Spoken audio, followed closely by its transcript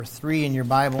3 in your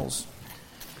Bibles.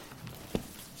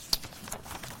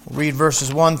 We'll read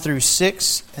verses 1 through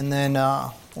 6, and then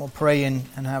we'll pray and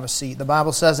have a seat. The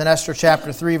Bible says in Esther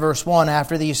chapter 3, verse 1,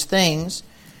 "After these things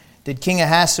did King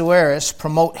Ahasuerus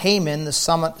promote Haman, the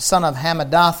son of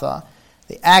Hammedatha,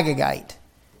 the Agagite,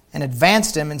 and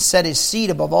advanced him and set his seat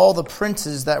above all the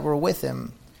princes that were with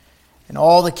him. And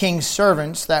all the king's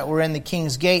servants that were in the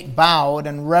king's gate bowed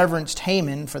and reverenced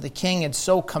Haman, for the king had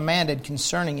so commanded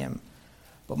concerning him.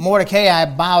 But Mordecai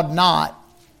bowed not,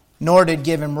 nor did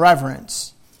give him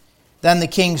reverence. Then the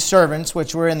king's servants,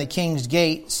 which were in the king's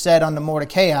gate, said unto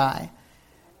Mordecai,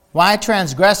 Why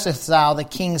transgressest thou the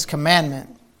king's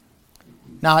commandment?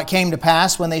 Now it came to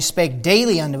pass, when they spake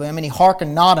daily unto him, and he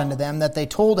hearkened not unto them, that they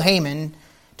told Haman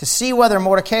to see whether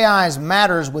Mordecai's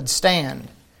matters would stand,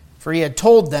 for he had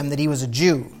told them that he was a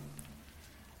Jew.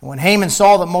 And when Haman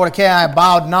saw that Mordecai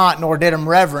bowed not, nor did him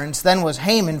reverence, then was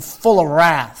Haman full of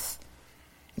wrath.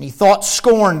 And he thought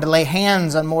scorn to lay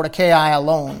hands on Mordecai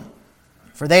alone,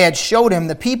 for they had showed him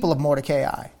the people of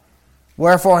Mordecai.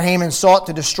 Wherefore Haman sought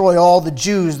to destroy all the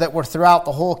Jews that were throughout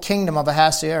the whole kingdom of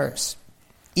Ahasuerus,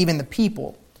 even the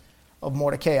people of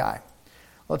Mordecai."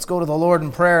 Let's go to the Lord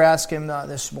in prayer, ask Him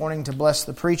this morning to bless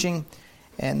the preaching,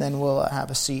 and then we'll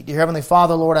have a seat. Dear Heavenly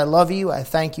Father, Lord, I love You. I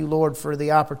thank You, Lord, for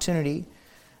the opportunity,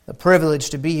 the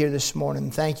privilege to be here this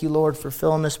morning. Thank You, Lord, for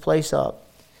filling this place up.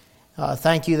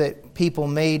 Thank You that people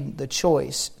made the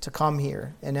choice to come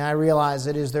here. And I realize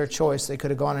it is their choice. They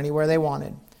could have gone anywhere they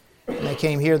wanted. And they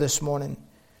came here this morning.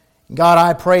 God,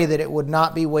 I pray that it would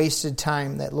not be wasted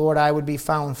time. That, Lord, I would be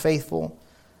found faithful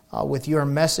with Your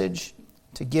message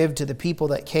to give to the people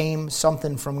that came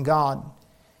something from God.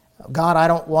 God, I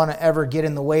don't want to ever get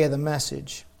in the way of the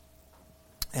message.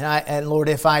 And Lord,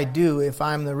 if I do, if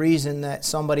I'm the reason that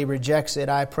somebody rejects it,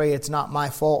 I pray it's not my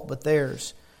fault but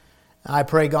theirs. I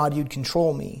pray, God, You'd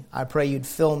control me. I pray You'd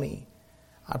fill me.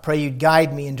 I pray You'd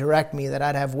guide me and direct me, that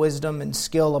I'd have wisdom and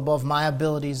skill above my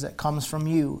abilities that comes from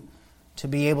You to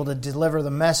be able to deliver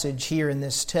the message here in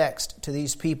this text to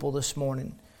these people this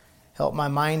morning. Help my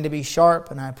mind to be sharp,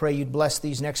 and I pray You'd bless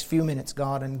these next few minutes,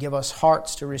 God, and give us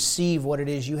hearts to receive what it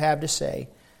is You have to say.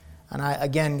 And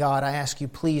again, God, I ask You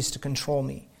please to control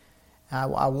me.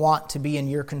 I want to be in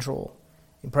Your control.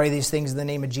 We pray these things in the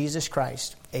name of Jesus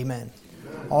Christ. Amen.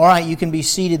 All right, you can be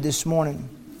seated this morning.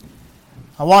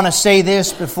 I want to say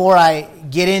this before I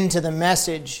get into the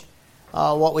message,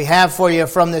 what we have for you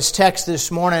from this text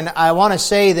this morning. I want to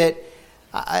say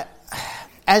that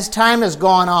as time has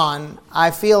gone on,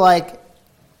 I feel like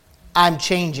I'm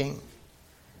changing.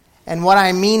 And what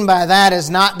I mean by that is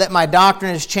not that my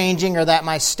doctrine is changing or that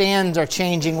my stands are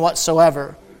changing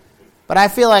whatsoever. But I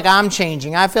feel like I'm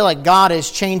changing. I feel like God is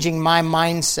changing my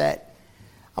mindset.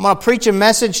 I'm going to preach a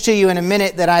message to you in a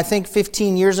minute that I think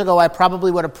 15 years ago I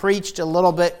probably would have preached a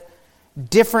little bit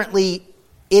differently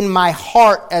in my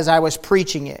heart as I was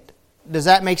preaching it. Does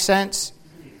that make sense?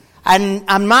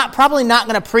 I'm probably not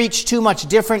going to preach too much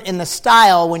different in the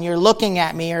style when you're looking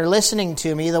at me or listening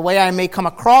to me. The way I may come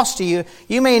across to you,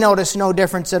 you may notice no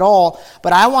difference at all.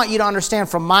 But I want you to understand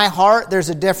from my heart, there's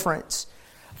a difference.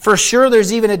 For sure,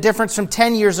 there's even a difference from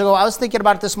 10 years ago. I was thinking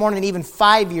about it this morning, even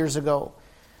 5 years ago.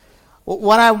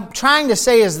 What I'm trying to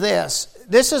say is this.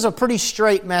 This is a pretty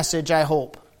straight message, I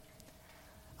hope.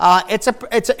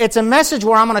 It's a message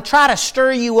where I'm going to try to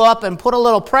stir you up and put a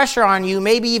little pressure on you,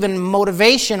 maybe even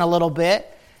motivation a little bit,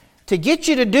 to get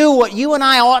you to do what you and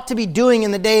I ought to be doing in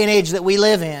the day and age that we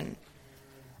live in.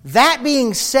 That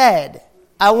being said,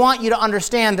 I want you to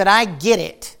understand that I get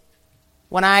it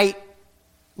when I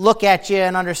look at you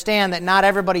and understand that not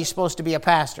everybody's supposed to be a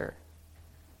pastor.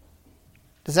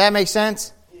 Does that make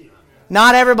sense?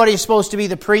 Not everybody's supposed to be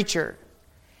the preacher.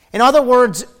 In other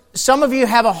words, some of you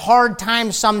have a hard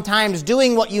time sometimes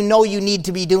doing what you know you need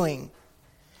to be doing.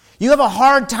 You have a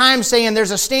hard time saying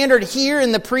there's a standard here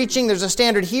in the preaching, there's a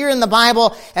standard here in the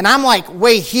Bible, and I'm like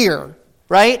way here,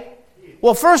 right?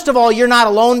 Well, first of all, you're not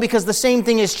alone, because the same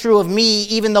thing is true of me,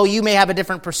 even though you may have a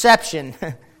different perception.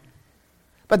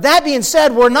 But that being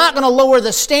said, we're not going to lower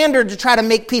the standard to try to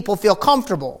make people feel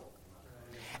comfortable.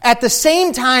 At the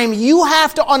same time, you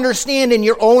have to understand in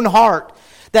your own heart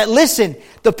that, listen,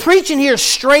 the preaching here is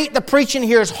straight, the preaching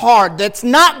here is hard. That's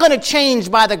not going to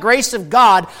change by the grace of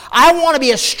God. I want to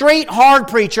be a straight, hard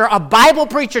preacher, a Bible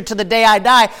preacher to the day I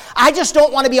die. I just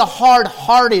don't want to be a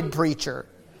hard-hearted preacher.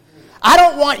 I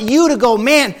don't want you to go,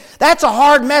 man, that's a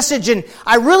hard message, and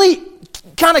I really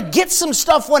kind of get some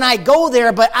stuff when I go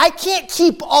there, but I can't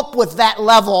keep up with that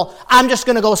level. I'm just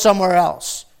going to go somewhere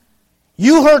else.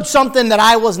 You heard something that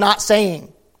I was not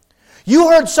saying. You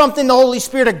heard something the Holy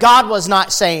Spirit of God was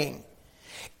not saying.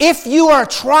 If you are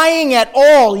trying at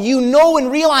all, you know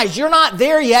and realize you're not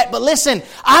there yet, but listen,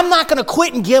 I'm not going to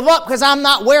quit and give up because I'm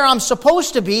not where I'm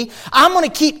supposed to be. I'm going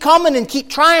to keep coming and keep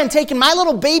trying, taking my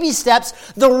little baby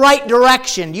steps the right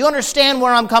direction. Do you understand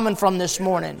where I'm coming from this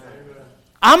morning?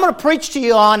 I'm going to preach to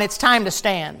you on it's time to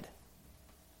stand.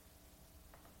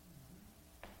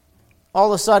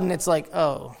 All of a sudden it's like,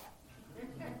 oh.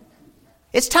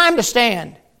 It's time to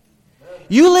stand.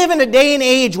 You live in a day and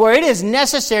age where it is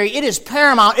necessary, it is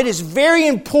paramount, it is very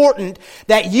important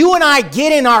that you and I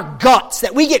get in our guts,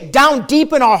 that we get down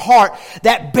deep in our heart,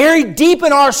 that buried deep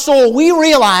in our soul, we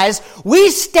realize we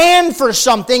stand for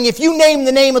something if you name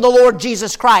the name of the Lord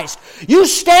Jesus Christ. You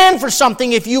stand for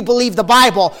something if you believe the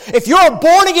Bible. If you're a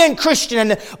born-again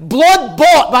Christian and blood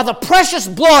bought by the precious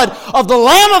blood of the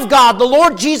Lamb of God, the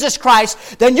Lord Jesus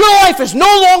Christ, then your life is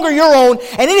no longer your own,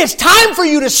 and it is time for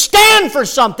you to stand for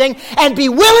something and be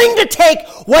willing to take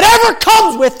whatever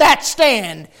comes with that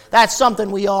stand. That's something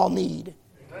we all need.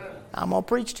 I'm going to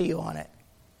preach to you on it.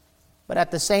 But at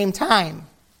the same time,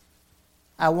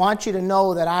 I want you to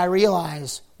know that I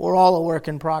realize we're all a work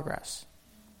in progress.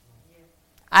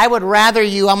 I would rather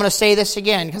you, I'm going to say this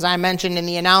again because I mentioned in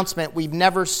the announcement, we've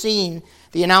never seen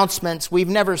the announcements, we've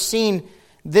never seen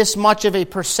this much of a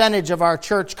percentage of our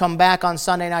church come back on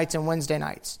Sunday nights and Wednesday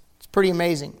nights. It's pretty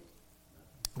amazing.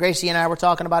 Gracie and I were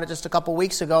talking about it just a couple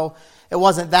weeks ago. It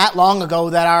wasn't that long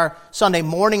ago that our Sunday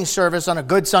morning service on a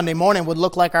good Sunday morning would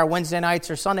look like our Wednesday nights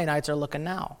or Sunday nights are looking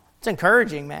now. It's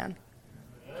encouraging, man.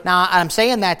 Now, I'm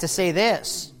saying that to say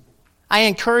this. I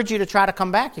encourage you to try to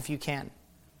come back if you can.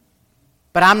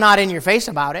 But I'm not in your face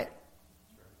about it.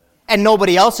 And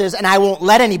nobody else is, and I won't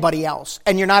let anybody else.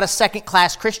 And you're not a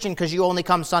second-class Christian because you only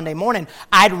come Sunday morning.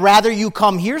 I'd rather you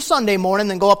come here Sunday morning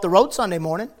than go up the road Sunday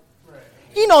morning.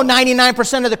 You know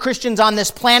 99% of the Christians on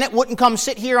this planet wouldn't come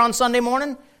sit here on Sunday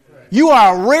morning. You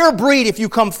are a rare breed if you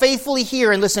come faithfully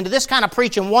here and listen to this kind of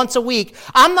preaching once a week.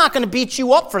 I'm not going to beat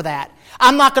you up for that.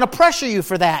 I'm not going to pressure you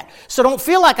for that. So don't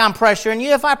feel like I'm pressuring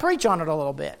you if I preach on it a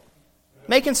little bit.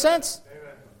 Making sense?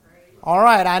 All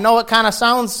right, I know it kind of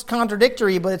sounds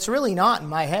contradictory, but it's really not in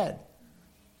my head.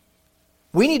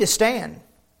 We need to stand.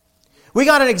 We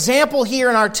got an example here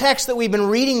in our text that we've been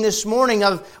reading this morning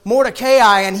of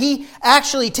Mordecai, and he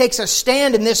actually takes a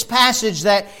stand in this passage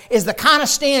that is the kind of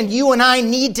stand you and I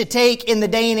need to take in the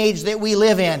day and age that we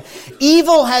live in.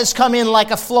 Evil has come in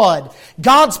like a flood.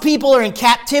 God's people are in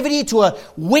captivity to a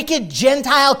wicked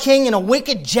Gentile king and a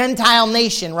wicked Gentile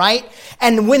nation, right?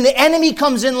 And when the enemy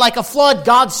comes in like a flood,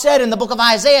 God said in the book of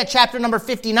Isaiah, chapter number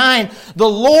 59,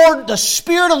 the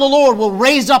Spirit of the Lord will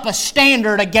raise up a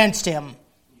standard against him.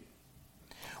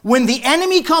 When the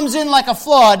enemy comes in like a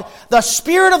flood, the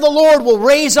Spirit of the Lord will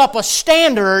raise up a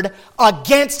standard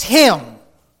against him.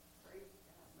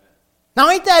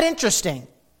 Now, ain't that interesting?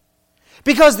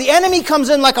 Because the enemy comes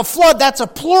in like a flood, that's a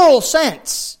plural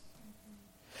sense.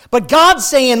 But God's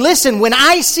saying, listen, when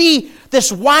I see this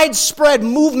widespread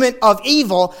movement of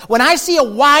evil, when I see a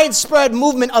widespread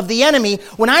movement of the enemy,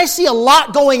 when I see a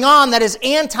lot going on that is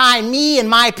anti-me and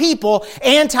my people,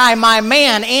 anti-my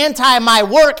man, anti-my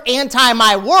work,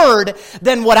 anti-my word,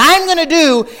 then what I'm going to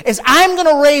do is I'm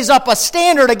going to raise up a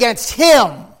standard against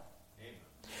him.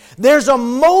 There's a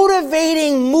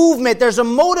motivating movement, there's a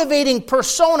motivating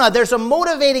persona, there's a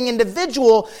motivating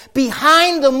individual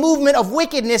behind the movement of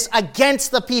wickedness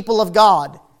against the people of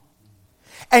God.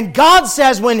 And God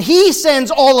says when He sends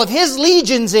all of His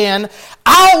legions in,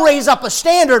 I'll raise up a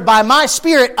standard by my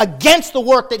Spirit against the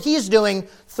work that He's doing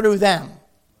through them.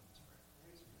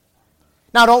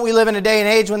 Now, don't we live in a day and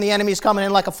age when the enemy's coming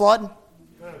in like a flood?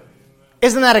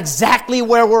 Isn't that exactly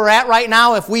where we're at right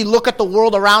now if we look at the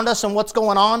world around us and what's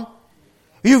going on?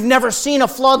 You've never seen a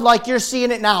flood like you're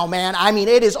seeing it now, man. I mean,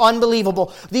 it is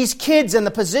unbelievable. These kids and the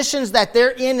positions that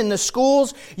they're in the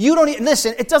schools, you don't even,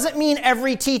 listen, it doesn't mean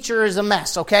every teacher is a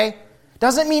mess, okay?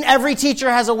 Doesn't mean every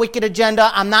teacher has a wicked agenda.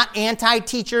 I'm not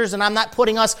anti-teachers and I'm not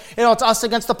putting us, it's us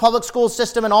against the public school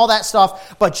system and all that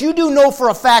stuff. But you do know for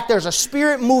a fact there's a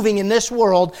spirit moving in this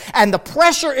world and the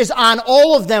pressure is on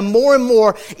all of them more and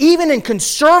more, even in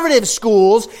conservative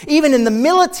schools, even in the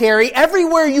military,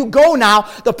 everywhere you go now,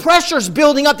 the pressure's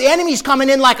building up. The enemy's coming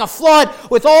in like a flood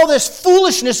with all this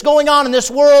foolishness going on in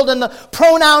this world and the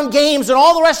pronoun games and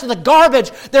all the rest of the garbage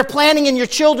they're planting in your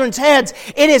children's heads.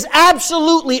 It is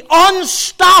absolutely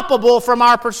unstoppable from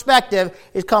our perspective,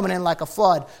 is coming in like a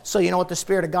flood. So you know what the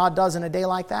Spirit of God does in a day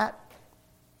like that?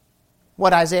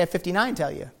 What Isaiah 59 tell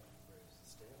you?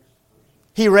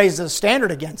 He raises a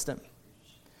standard against them.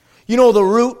 You know the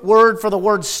root word for the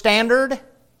word standard?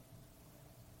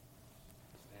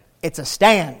 It's a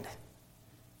stand.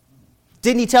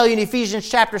 Didn't he tell you in Ephesians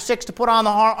chapter 6 to put on the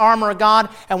armor of God?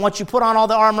 And once you put on all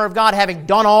the armor of God, having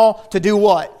done all, to do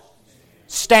what?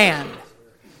 Stand.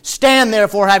 Stand,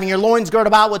 therefore, having your loins girded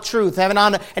about with truth.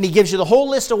 And he gives you the whole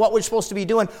list of what we're supposed to be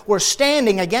doing. We're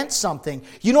standing against something.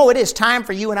 You know it is time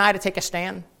for you and I to take a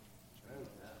stand.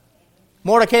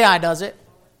 Mordecai does it.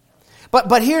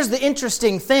 But here's the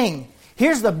interesting thing.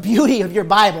 Here's the beauty of your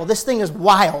Bible. This thing is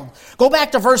wild. Go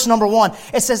back to verse number 1.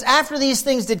 It says, after these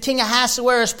things did King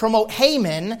Ahasuerus promote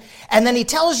Haman, and then he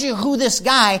tells you who this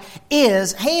guy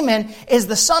is. Haman is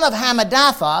the son of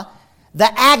Hammedatha, the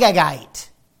Agagite.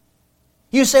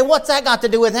 You say, what's that got to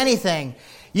do with anything?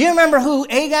 You remember who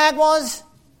Agag was?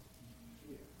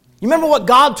 You remember what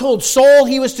God told Saul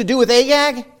he was to do with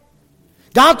Agag?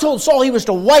 God told Saul he was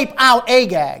to wipe out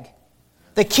Agag,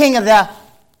 the king of the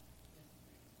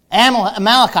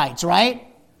Amalekites, right?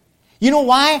 You know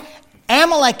why?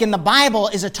 Amalek in the Bible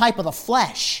is a type of the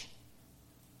flesh.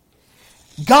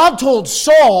 God told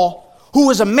Saul, who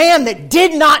was a man that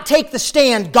did not take the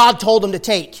stand God told him to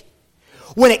take.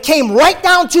 When it came right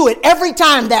down to it, every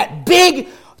time that big,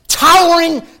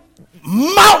 towering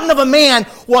mountain of a man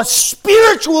was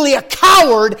spiritually a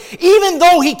coward, even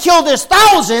though he killed his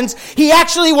thousands, he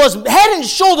actually was head and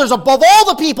shoulders above all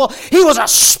the people. He was a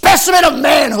specimen of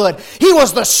manhood. He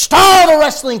was the star of the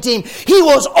wrestling team. He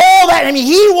was all that. I mean,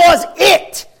 he was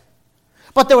it.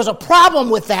 But there was a problem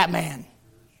with that man.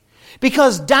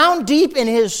 Because down deep in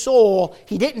his soul,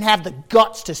 he didn't have the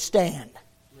guts to stand.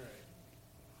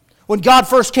 When God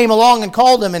first came along and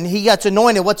called him and he gets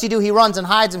anointed, what's he do? He runs and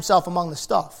hides himself among the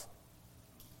stuff.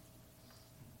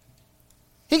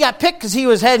 He got picked because he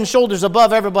was head and shoulders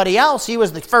above everybody else. He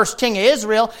was the first king of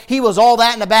Israel. He was all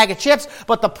that in a bag of chips.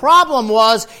 But the problem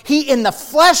was, he in the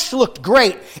flesh looked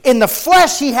great. In the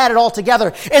flesh, he had it all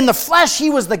together. In the flesh, he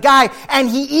was the guy. And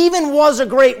he even was a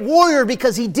great warrior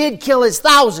because he did kill his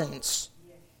thousands.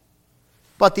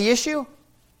 But the issue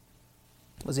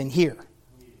was in here.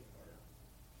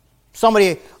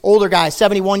 Somebody, older guy,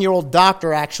 71-year-old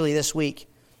doctor actually this week,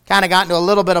 kind of got into a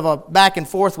little bit of a back and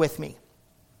forth with me.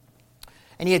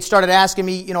 And he had started asking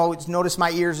me, noticed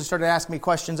my ears and started asking me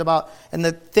questions about, and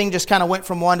the thing just kind of went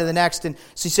from one to the next. And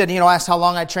so he said, asked how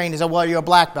long I trained. He said, well, you're a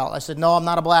black belt. I said, no, I'm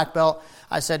not a black belt.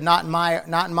 I said, not in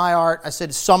my art. I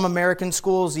said, some American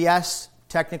schools, yes,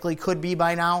 technically could be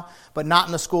by now, but not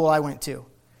in the school I went to.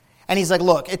 And he's like,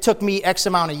 look, it took me X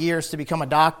amount of years to become a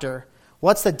doctor.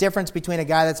 What's the difference between a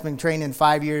guy that's been trained in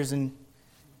 5 years and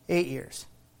 8 years?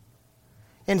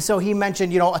 And so he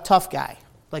mentioned, a tough guy,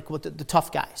 like what the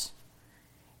tough guys.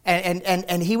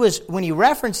 And he was, when he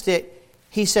referenced it,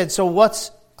 he said, so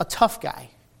what's a tough guy?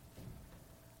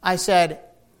 I said,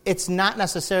 it's not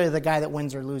necessarily the guy that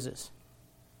wins or loses.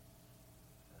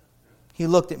 He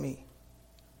looked at me.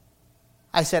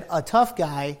 I said, a tough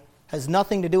guy has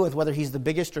nothing to do with whether he's the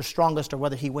biggest or strongest or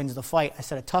whether he wins the fight. I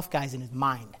said, a tough guy's in his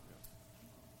mind.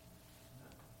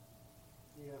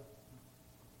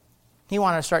 He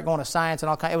wanted to start going to science and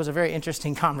all kinds. It was a very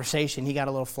interesting conversation. He got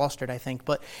a little flustered, I think.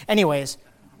 But anyways,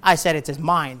 I said, it's his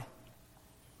mind.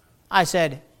 I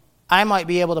said, I might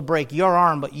be able to break your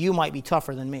arm, but you might be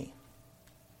tougher than me.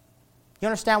 You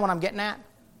understand what I'm getting at?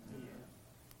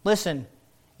 Listen,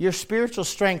 your spiritual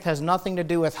strength has nothing to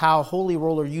do with how holy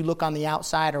roller you look on the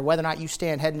outside or whether or not you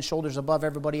stand head and shoulders above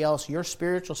everybody else. Your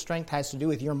spiritual strength has to do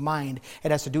with your mind.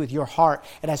 It has to do with your heart.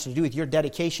 It has to do with your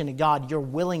dedication to God, your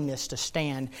willingness to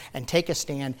stand and take a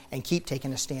stand and keep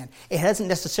taking a stand. It doesn't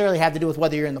necessarily have to do with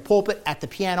whether you're in the pulpit, at the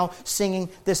piano,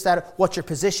 singing, this, that, what your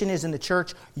position is in the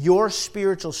church. Your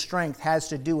spiritual strength has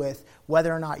to do with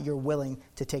whether or not you're willing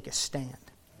to take a stand.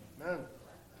 Amen.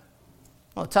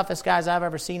 Well, the toughest guys I've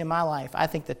ever seen in my life. I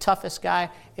think the toughest guy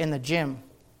in the gym,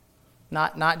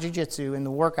 not jiu-jitsu, in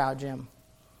the workout gym.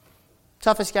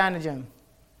 Toughest guy in the gym.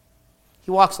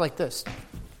 He walks like this.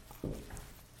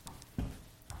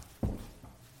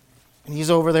 And he's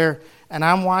over there, and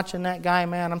I'm watching that guy,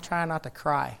 man, I'm trying not to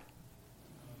cry.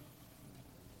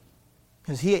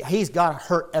 Because he's got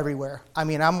hurt everywhere. I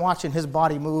mean, I'm watching his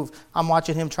body move. I'm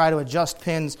watching him try to adjust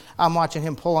pins. I'm watching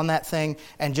him pull on that thing.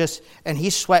 And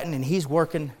he's sweating and he's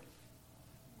working.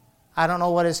 I don't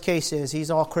know what his case is. He's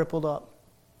all crippled up.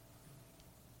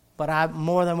 But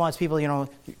more than once, people,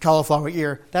 cauliflower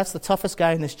ear. That's the toughest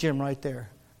guy in this gym right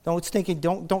there. Don't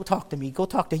talk to me. Go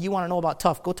talk to, you want to know about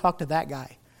tough, go talk to that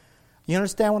guy. You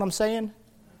understand what I'm saying?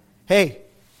 Hey,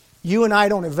 you and I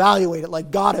don't evaluate it like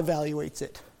God evaluates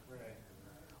it.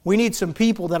 We need some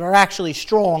people that are actually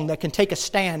strong, that can take a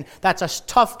stand. That's a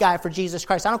tough guy for Jesus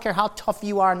Christ. I don't care how tough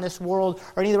you are in this world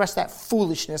or any of the rest of that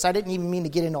foolishness. I didn't even mean to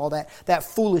get into all that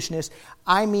foolishness.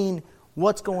 I mean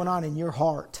what's going on in your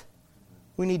heart.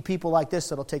 We need people like this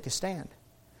that'll take a stand.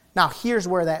 Now, here's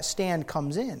where that stand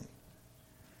comes in.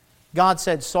 God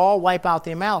said, Saul, wipe out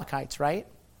the Amalekites, right?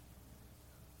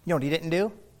 You know what he didn't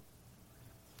do?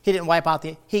 He didn't wipe out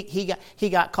he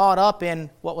got caught up in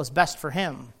what was best for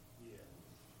him.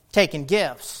 Taking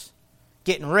gifts,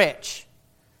 getting rich,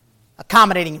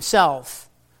 accommodating himself,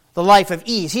 the life of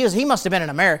ease. He must have been an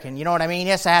American, you know what I mean? He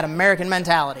has to have American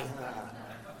mentality.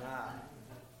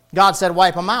 God said,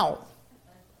 wipe him out.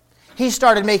 He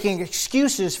started making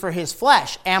excuses for his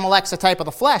flesh. Amalek's a type of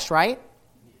the flesh, right?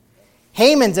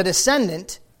 Haman's a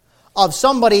descendant of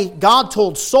somebody God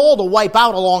told Saul to wipe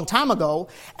out a long time ago.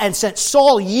 And since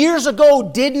Saul years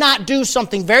ago did not do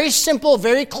something very simple,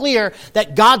 very clear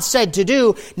that God said to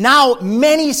do, now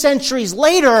many centuries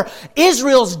later,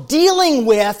 Israel's dealing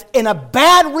with, in a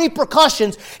bad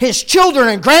repercussions, his children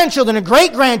and grandchildren and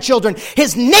great-grandchildren.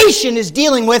 His nation is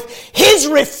dealing with his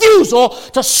refusal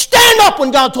to stand up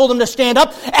when God told him to stand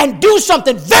up and do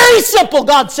something very simple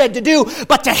God said to do.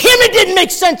 But to him it didn't make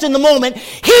sense in the moment.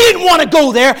 He didn't want to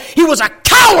go there. He was a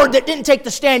coward that didn't take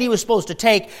the stand he was supposed to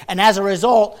take. And as a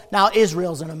result, now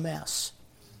Israel's in a mess.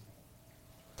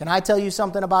 Can I tell you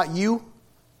something about you?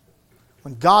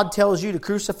 When God tells you to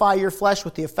crucify your flesh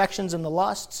with the affections and the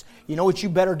lusts, you know what you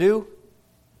better do?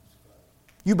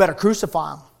 You better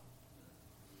crucify them.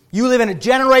 You live in a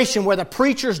generation where the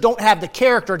preachers don't have the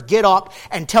character to get up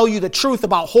and tell you the truth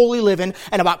about holy living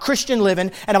and about Christian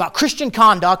living and about Christian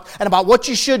conduct and about what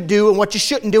you should do and what you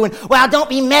shouldn't do. And, well, don't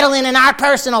be meddling in our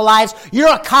personal lives.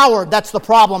 You're a coward. That's the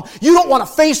problem. You don't want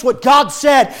to face what God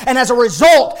said. And as a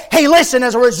result,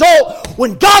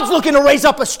 when God's looking to raise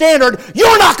up a standard,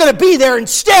 you're not going to be there.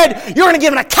 Instead, you're going to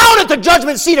give an account at the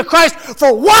judgment seat of Christ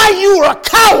for why you were a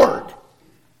coward.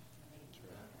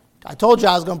 I told you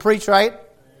I was going to preach, right?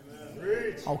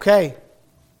 Okay.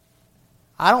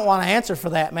 I don't want to answer for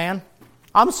that, man.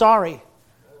 I'm sorry.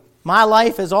 My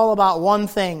life is all about one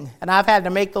thing, and I've had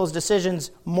to make those decisions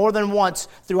more than once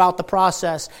throughout the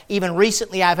process. Even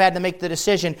recently, I've had to make the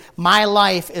decision. My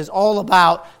life is all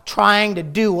about trying to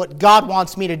do what God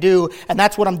wants me to do, and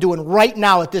that's what I'm doing right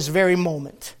now at this very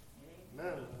moment.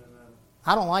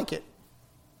 I don't like it.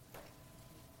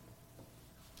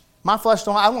 My flesh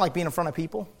I don't like being in front of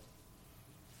people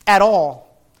at all.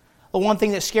 The one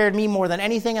thing that scared me more than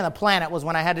anything on the planet was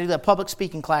when I had to do that public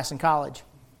speaking class in college.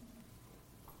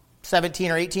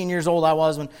 17 or 18 years old I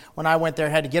was when I went there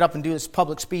and had to get up and do this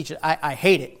public speech. I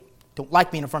hate it. Don't like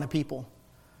being in front of people.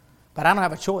 But I don't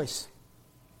have a choice.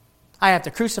 I have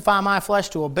to crucify my flesh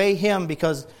to obey Him,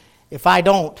 because if I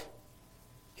don't,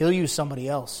 He'll use somebody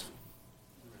else.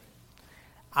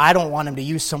 I don't want Him to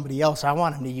use somebody else. I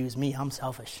want Him to use me. I'm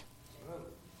selfish.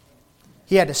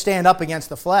 He had to stand up against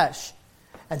the flesh.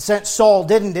 And since Saul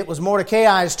didn't, it was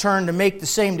Mordecai's turn to make the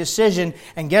same decision.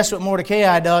 And guess what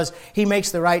Mordecai does? He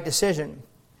makes the right decision.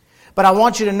 But I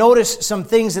want you to notice some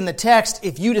things in the text.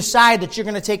 If you decide that you're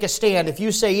going to take a stand, if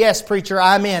you say, yes, preacher,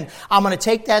 I'm in, I'm going to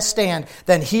take that stand,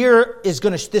 then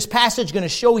this passage is going to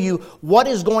show you what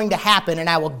is going to happen. And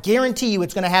I will guarantee you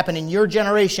it's going to happen in your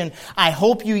generation. I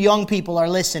hope you young people are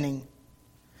listening,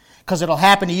 because it'll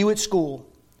happen to you at school.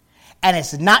 And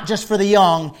it's not just for the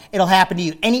young. It'll happen to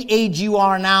you any age you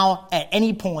are now, at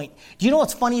any point. Do you know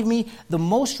what's funny to me? The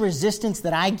most resistance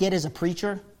that I get as a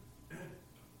preacher,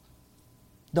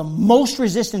 the most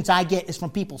resistance I get is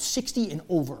from people 60 and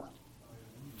over.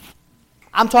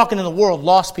 I'm talking in the world,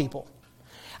 lost people.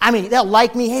 I mean, they'll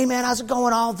like me. Hey, man, how's it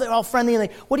going? They're all friendly.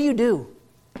 Like, what do you do?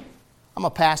 I'm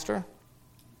a pastor.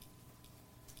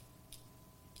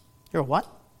 You're a what?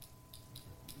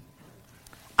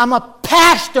 I'm a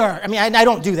pastor. I mean, I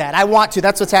don't do that. I want to.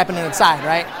 That's what's happening inside,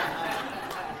 right?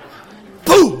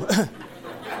 Boom!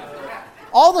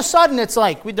 All of a sudden, it's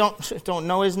like, we don't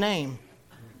know his name.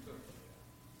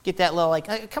 Get that little, like,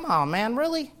 hey, come on, man,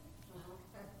 really?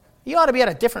 You ought to be at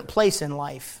a different place in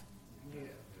life.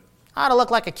 I ought to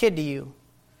look like a kid to you.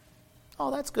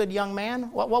 Oh, that's good, young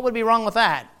man. What would be wrong with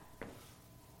that?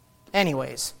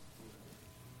 Anyways,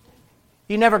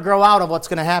 you never grow out of what's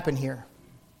going to happen here.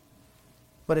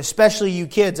 But especially you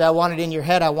kids, I want it in your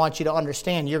head. I want you to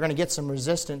understand you're going to get some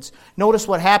resistance. Notice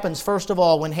what happens, first of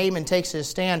all, when Haman takes his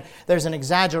stand. There's an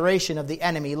exaggeration of the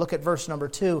enemy. Look at verse number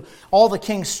 2. All the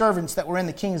king's servants that were in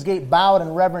the king's gate bowed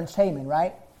and reverenced Haman,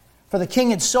 right? For the king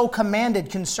had so commanded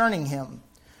concerning him.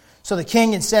 So the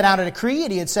king had set out a decree,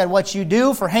 and he had said, what you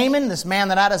do for Haman, this man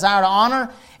that I desire to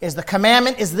honor, is the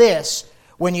commandment is this.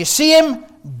 When you see him,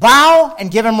 bow and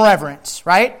give him reverence,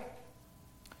 right?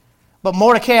 But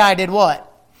Mordecai did what?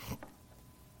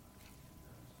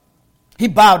 He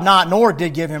bowed not, nor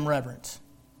did give him reverence.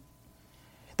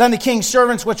 Then the king's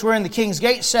servants which were in the king's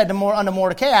gate said unto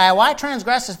Mordecai, why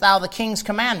transgressest thou the king's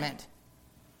commandment?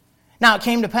 Now it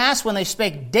came to pass when they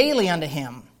spake daily unto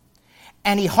him,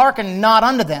 and he hearkened not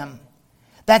unto them,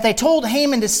 that they told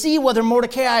Haman to see whether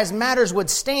Mordecai's matters would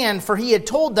stand, for he had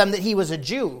told them that he was a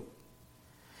Jew.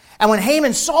 And when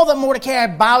Haman saw that Mordecai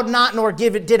bowed not nor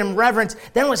did him reverence,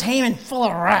 then was Haman full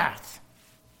of wrath.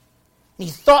 And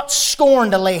he thought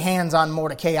scorn to lay hands on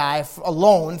Mordecai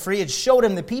alone, for he had showed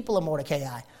him the people of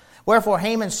Mordecai. Wherefore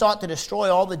Haman sought to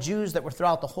destroy all the Jews that were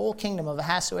throughout the whole kingdom of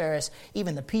Ahasuerus,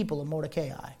 even the people of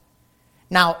Mordecai.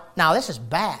 Now this is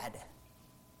bad.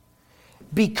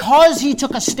 Because he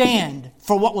took a stand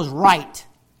for what was right,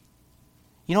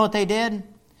 you know what they did?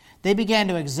 They began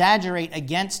to exaggerate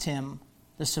against him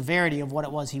the severity of what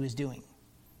it was he was doing.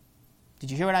 Did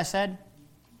you hear what I said?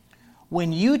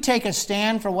 When you take a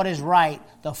stand for what is right,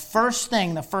 the first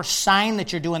sign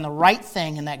that you're doing the right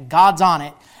thing and that God's on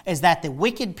it, is that the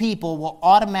wicked people will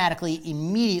automatically,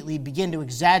 immediately begin to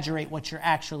exaggerate what you're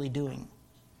actually doing.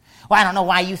 Well, I don't know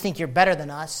why you think you're better than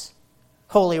us,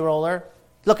 holy roller,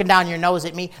 looking down your nose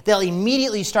at me. They'll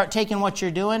immediately start taking what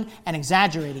you're doing and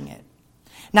exaggerating it.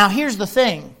 Now, here's the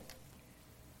thing.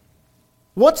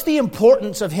 What's the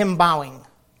importance of him bowing?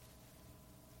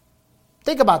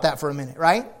 Think about that for a minute,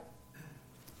 right?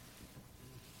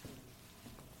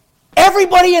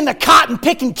 Everybody in the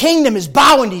cotton-picking kingdom is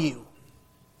bowing to you.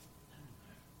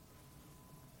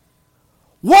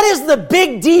 What is the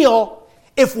big deal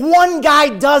if one guy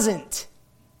doesn't?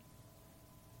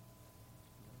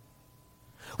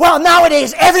 Well,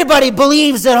 nowadays everybody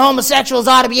believes that homosexuals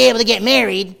ought to be able to get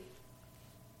married.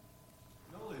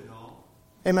 No, they don't.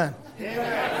 Amen.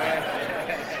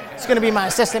 It's going to be my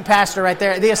assistant pastor right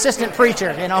there, the assistant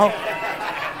preacher, you know.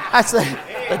 That's the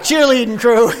cheerleading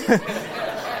crew.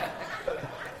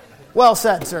 Well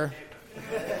said, sir.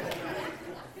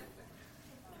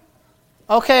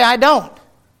 Okay, I don't.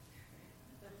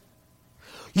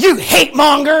 You hate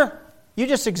monger! You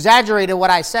just exaggerated what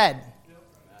I said.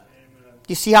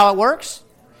 You see how it works?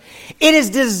 It is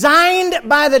designed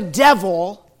by the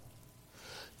devil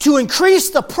to increase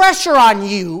the pressure on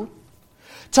you,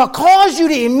 to cause you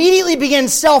to immediately begin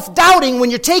self-doubting when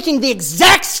you're taking the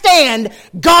exact stand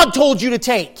God told you to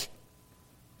take.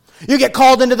 You get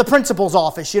called into the principal's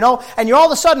office, you know, and you're all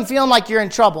of a sudden feeling like you're in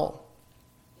trouble.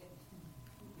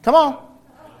 Come on.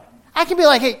 I can be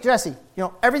like, hey, Jesse, you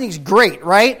know, everything's great,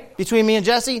 right? Between me and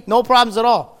Jesse, no problems at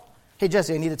all. Hey,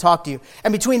 Jesse, I need to talk to you.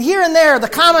 And between here and there, the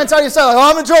comments on your side, like,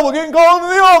 oh, I'm in trouble, getting called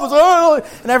into the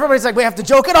office. And everybody's like, we have to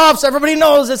joke it off so everybody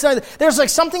knows this. There's like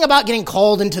something about getting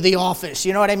called into the office.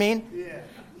 You know what I mean? Yeah.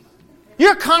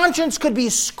 Your conscience could be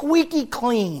squeaky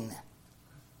clean.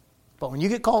 But when you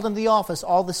get called into the office,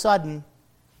 all of a sudden,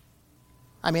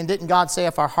 I mean, didn't God say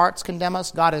if our hearts condemn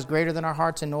us, God is greater than our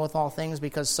hearts and knoweth all things?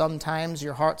 Because sometimes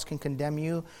your hearts can condemn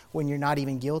you when you're not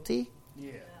even guilty.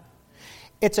 Yeah.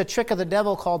 It's a trick of the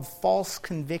devil called false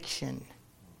conviction.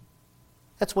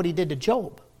 That's what he did to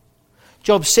Job.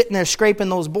 Job's sitting there scraping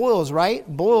those boils, right?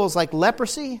 Boils like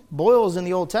leprosy. Boils in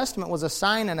the Old Testament was a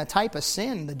sign and a type of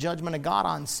sin, the judgment of God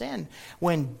on sin.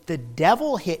 When the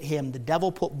devil hit him, the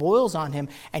devil put boils on him,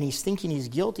 and he's thinking he's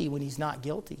guilty when he's not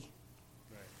guilty.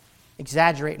 Right.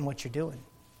 Exaggerating what you're doing.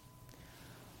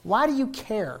 Why do you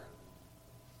care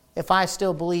if I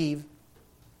still believe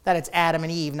that it's Adam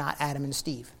and Eve, not Adam and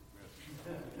Steve?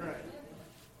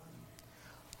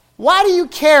 Why do you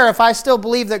care if I still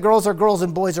believe that girls are girls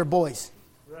and boys are boys?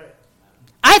 Right.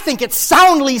 I think it's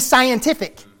soundly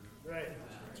scientific. Right.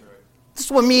 This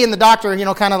is what me and the doctor, you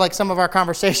know, kind of like some of our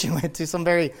conversation went to some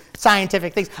very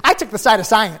scientific things. I took the side of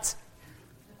science.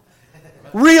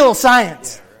 Real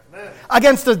science.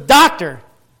 Against the doctor.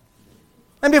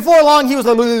 And before long, he was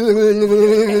like...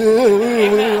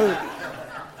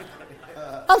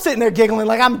 I'm sitting there giggling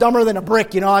like I'm dumber than a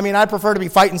brick, you know. I mean, I'd prefer to be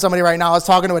fighting somebody right now. I was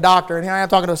talking to a doctor, and here I am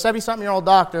talking to a 70-something-year-old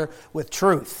doctor with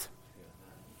truth.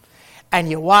 And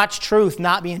you watch truth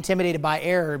not be intimidated by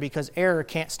error, because error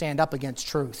can't stand up against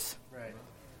truth. Right.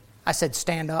 I said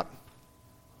stand up.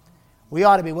 We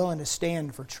ought to be willing to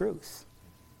stand for truth.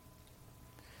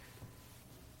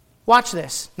 Watch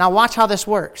this. Now watch how this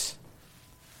works.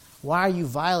 Why are you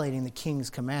violating the king's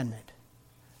commandment?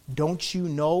 Don't you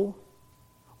know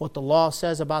what the law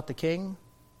says about the king?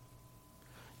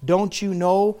 Don't you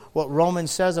know what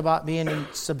Romans says about being in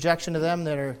subjection to them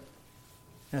that are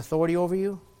in authority over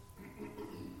you?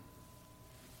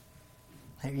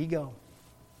 There you go.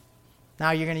 Now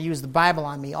you're going to use the Bible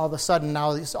on me. All of a sudden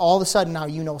now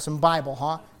you know some Bible,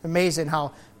 huh? Amazing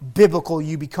how biblical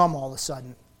you become all of a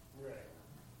sudden.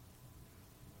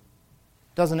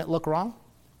 Doesn't it look wrong?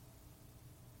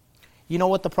 You know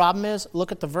what the problem is?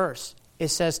 Look at the verse. It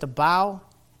says to bow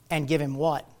and give him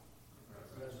what?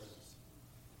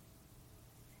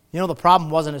 You know, the problem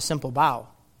wasn't a simple bow.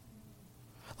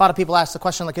 A lot of people ask the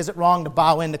question, like, is it wrong to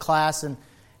bow into class? And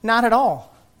not at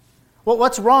all. Well,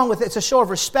 what's wrong with it? It's a show of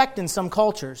respect in some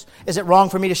cultures. Is it wrong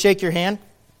for me to shake your hand?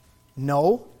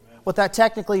 No. What that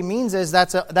technically means is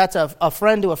that's a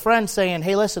friend to a friend saying,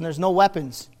 hey, listen, there's no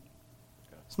weapons.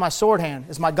 It's my sword hand.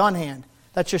 It's my gun hand.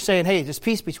 That's you're saying, hey, there's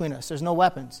peace between us. There's no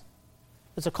weapons.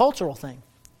 It's a cultural thing.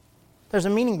 There's a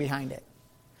meaning behind it.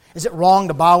 Is it wrong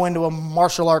to bow into a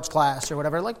martial arts class or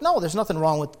whatever? Like, no, there's nothing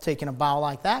wrong with taking a bow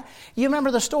like that. You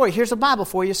remember the story. Here's a Bible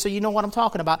for you so you know what I'm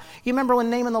talking about. You remember when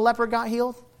Naaman the leper got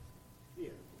healed? Yeah.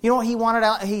 You know what he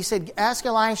wanted? He said, ask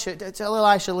Elisha, tell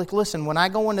Elisha, like, listen, when I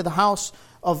go into the house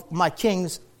of my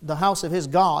kings, the house of his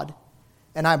God,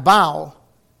 and I bow,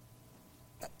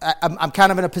 I'm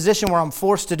kind of in a position where I'm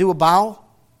forced to do a bow.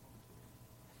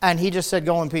 And he just said,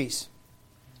 go in peace.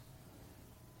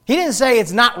 He didn't say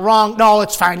it's not wrong. No,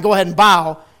 it's fine. Go ahead and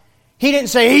bow. He didn't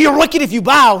say, hey, you're wicked if you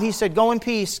bow. He said, go in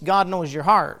peace. God knows your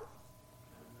heart.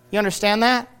 You understand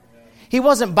that? He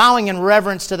wasn't bowing in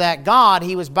reverence to that God.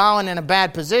 He was bowing in a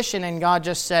bad position, and God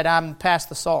just said, I'm past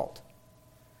the salt.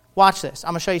 Watch this.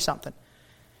 I'm going to show you something.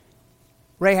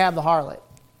 Rahab the harlot.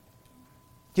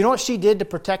 Do you know what she did to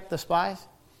protect the spies?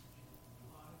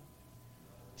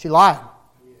 She lied.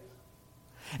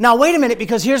 Now, wait a minute,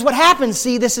 because here's what happens.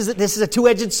 See, this is a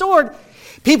two-edged sword.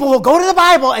 People will go to the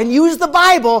Bible and use the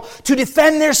Bible to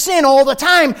defend their sin all the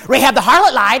time. Rahab the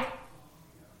harlot lied.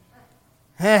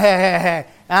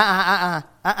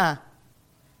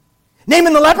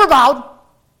 Naaman the leper bowed.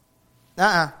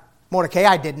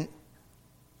 Mordecai didn't.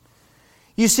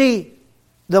 You see,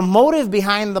 the motive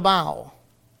behind the bow,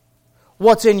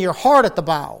 what's in your heart at the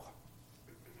bow.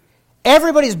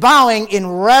 Everybody's bowing in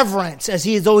reverence as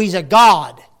though he's a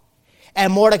god.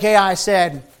 And Mordecai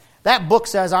said, that book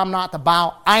says I'm not to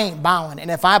bow. I ain't bowing.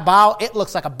 And if I bow, it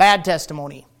looks like a bad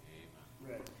testimony.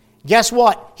 Right. Guess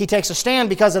what? He takes a stand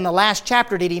because in the last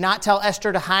chapter, did he not tell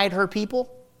Esther to hide her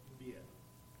people? Yeah.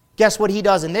 Guess what he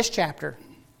does in this chapter?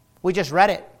 We just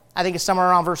read it. I think it's somewhere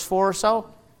around verse 4 or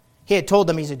so. He had told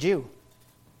them he's a Jew.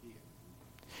 Yeah.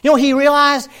 You know what he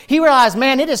realized? He realized,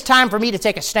 man, it is time for me to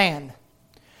take a stand.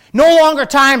 No longer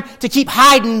time to keep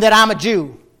hiding that I'm a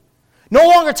Jew. No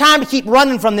longer time to keep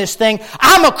running from this thing.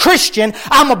 I'm a Christian.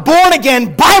 I'm a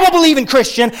born-again, Bible-believing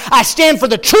Christian. I stand for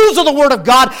the truths of the Word of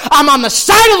God. I'm on the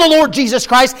side of the Lord Jesus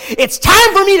Christ. It's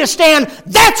time for me to stand.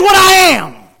 That's what I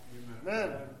am.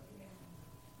 Amen.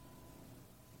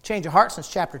 Change of heart since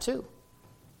chapter 2.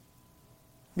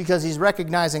 Because he's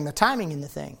recognizing the timing in the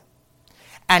thing.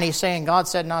 And he's saying, God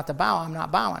said not to bow. I'm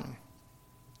not bowing.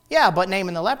 Yeah, but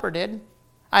Naaman the leper did.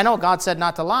 I know God said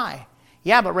not to lie.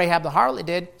 Yeah, but Rahab the harlot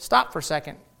did. Stop for a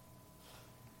second.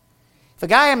 If a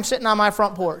guy I'm sitting on my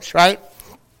front porch, right?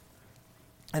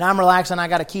 And I'm relaxing, I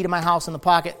got a key to my house in my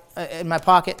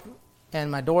pocket,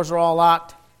 and my doors are all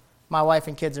locked. My wife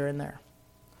and kids are in there.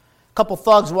 A couple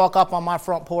thugs walk up on my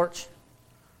front porch,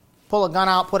 pull a gun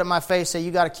out, put it in my face, say,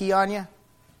 you got a key on you?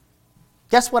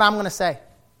 Guess what I'm going to say?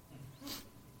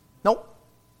 Nope.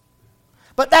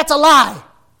 But that's a lie.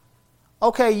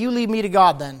 Okay, you leave me to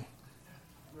God then.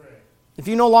 If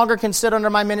you no longer can sit under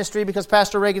my ministry because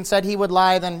Pastor Reagan said he would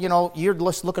lie, then, you're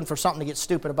just looking for something to get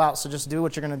stupid about, so just do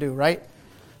what you're going to do, right?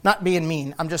 Not being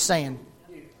mean, I'm just saying.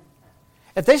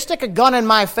 If they stick a gun in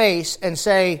my face and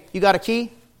say, you got a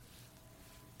key?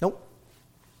 Nope.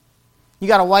 You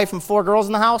got a wife and 4 girls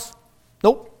in the house?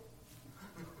 Nope.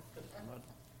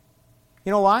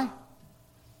 You know why?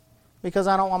 Because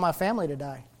I don't want my family to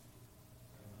die.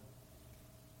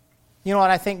 You know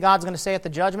what I think God's going to say at the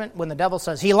judgment? When the devil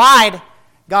says, he lied,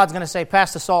 God's going to say,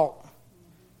 pass the salt.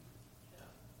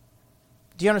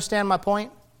 Do you understand my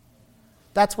point?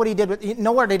 That's what he did.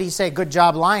 Nowhere did he say, good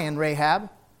job lying,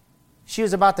 Rahab. She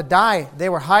was about to die. They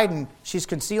were hiding. She's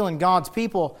concealing God's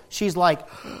people. She's like,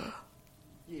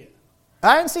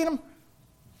 I hadn't seen him.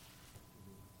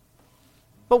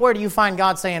 But where do you find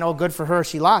God saying, oh, good for her,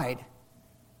 she lied?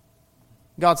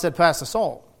 God said, pass the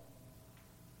salt.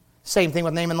 Same thing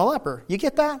with Naaman the leper. You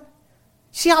get that?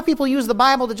 See how people use the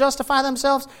Bible to justify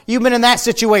themselves? You've been in that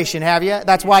situation, have you?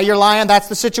 That's why you're lying? That's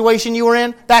the situation you were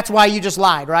in? That's why you just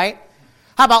lied, right?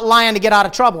 How about lying to get out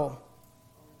of trouble?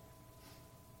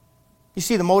 You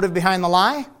see the motive behind the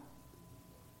lie?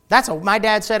 My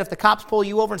dad said if the cops pull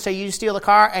you over and say you steal the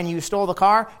car and you stole the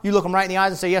car, you look them right in the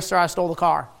eyes and say, yes, sir, I stole the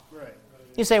car. Right.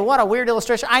 You say, what a weird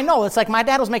illustration. I know, it's like my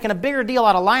dad was making a bigger deal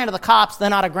out of lying to the cops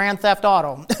than out of Grand Theft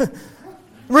Auto.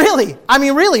 Really. I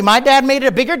mean, really. My dad made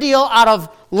a bigger deal out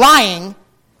of lying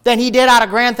than he did out of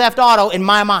Grand Theft Auto in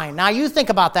my mind. Now, you think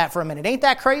about that for a minute. Ain't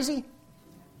that crazy?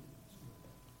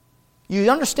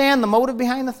 You understand the motive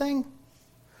behind the thing?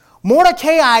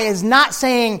 Mordecai is not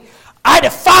saying, I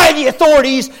defy the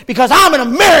authorities because I'm an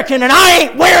American and I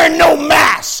ain't wearing no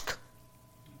mask.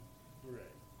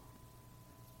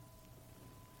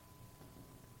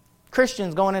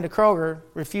 Christians going into Kroger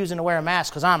refusing to wear a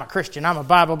mask because I'm a Christian. I'm a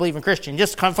Bible-believing Christian.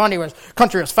 This country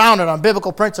was founded on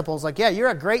biblical principles. Like, yeah, you're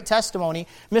a great testimony.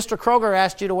 Mr. Kroger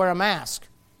asked you to wear a mask.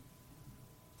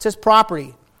 It's his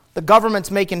property. The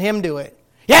government's making him do it.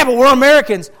 Yeah, but we're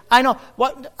Americans. I know.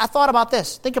 What I thought about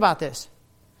this. Think about this.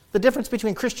 The difference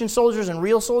between Christian soldiers and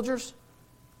real soldiers.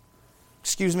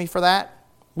 Excuse me for that.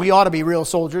 We ought to be real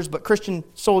soldiers, but Christian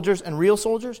soldiers and real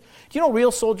soldiers. Do you know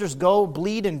real soldiers go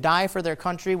bleed and die for their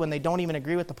country when they don't even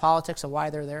agree with the politics of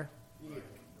why they're there? Do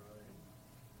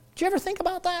you ever think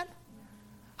about that?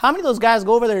 How many of those guys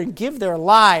go over there and give their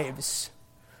lives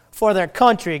for their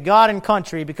country, God and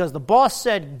country, because the boss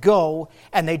said go,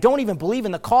 and they don't even believe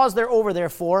in the cause they're over there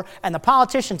for, and the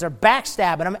politicians are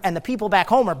backstabbing them, and the people back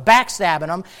home are backstabbing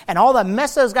them, and all that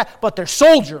mess those guys, but they're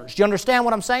soldiers. Do you understand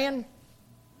what I'm saying?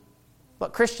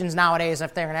 But Christians nowadays,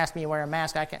 if they're going to ask me to wear a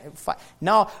mask, I can't fight.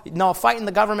 No, fighting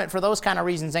the government for those kind of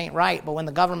reasons ain't right. But when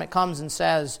the government comes and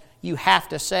says you have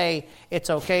to say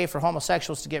it's okay for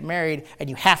homosexuals to get married and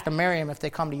you have to marry them if they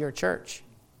come to your church,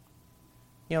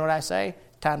 you know what I say?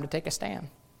 Time to take a stand.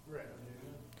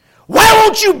 Why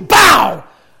won't you bow?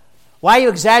 Why are you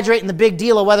exaggerating the big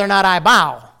deal of whether or not I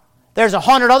bow? There's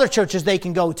 100 other churches they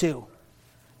can go to.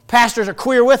 Pastors are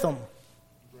queer with them.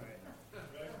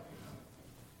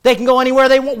 They can go anywhere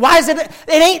they want. Why is it? It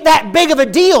ain't that big of a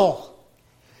deal.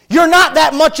 You're not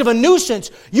that much of a nuisance.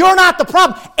 You're not the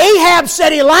problem. Ahab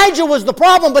said Elijah was the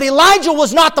problem, but Elijah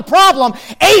was not the problem.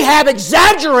 Ahab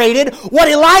exaggerated what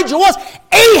Elijah was.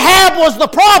 Ahab was the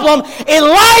problem.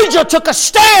 Elijah took a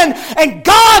stand, and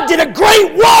God did a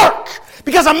great work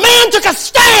because a man took a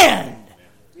stand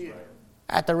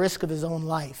at the risk of his own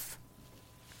life,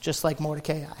 just like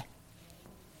Mordecai.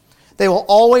 They will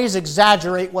always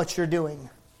exaggerate what you're doing.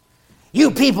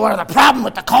 You people are the problem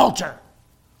with the culture.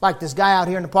 Like this guy out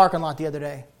here in the parking lot the other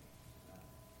day.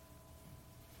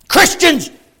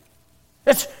 Christians,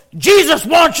 Jesus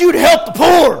wants you to help the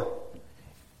poor.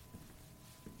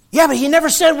 Yeah, but he never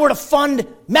said we're to fund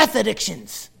meth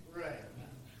addictions. Right.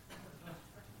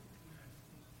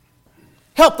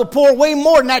 Help the poor way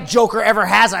more than that joker ever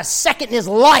has a second in his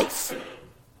life.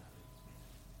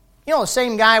 You know, the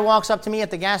same guy walks up to me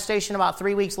at the gas station about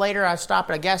 3 weeks later. I stopped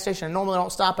at a gas station I normally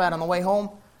don't stop at on the way home.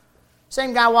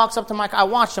 Same guy walks up to my car. I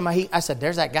watched him. I said,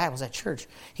 there's that guy. I was at church.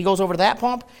 He goes over to that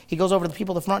pump. He goes over to the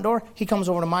people at the front door. He comes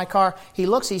over to my car. He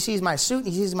looks. He sees my suit.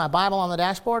 He sees my Bible on the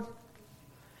dashboard.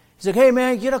 He's like, hey,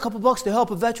 man, get a couple bucks to help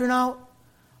a veteran out?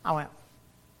 I went.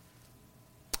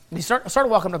 And he started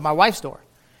walking up to my wife's door.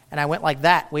 And I went like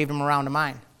that, waved him around to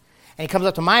mine. And he comes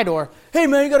up to my door. Hey,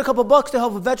 man, you got a couple bucks to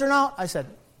help a veteran out? I said,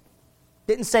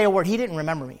 didn't say a word. He didn't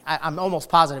remember me. I'm almost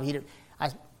positive he didn't.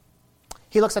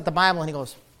 He looks at the Bible and he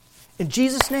goes, in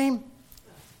Jesus' name?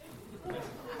 I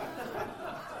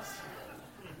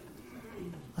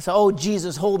said, oh,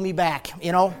 Jesus, hold me back,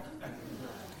 you know.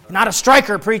 You're not a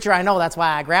striker, preacher. I know, that's why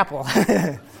I grapple.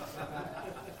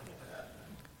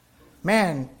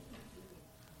 Man.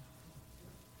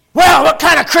 Well, what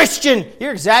kind of Christian?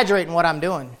 You're exaggerating what I'm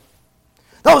doing.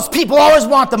 Those people always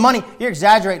want the money. You're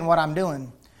exaggerating what I'm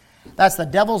doing. That's the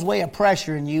devil's way of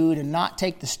pressuring you to not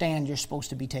take the stand you're supposed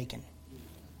to be taking.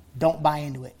 Don't buy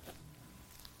into it.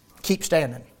 Keep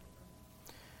standing.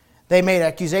 They made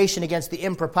accusation against the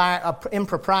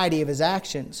impropriety of his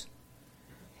actions.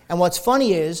 And what's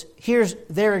funny is, here's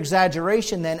their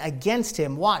exaggeration then against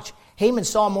him. Watch. Haman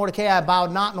saw Mordecai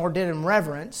bowed not, nor did him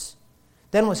reverence.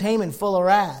 Then was Haman full of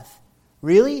wrath.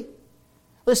 Really?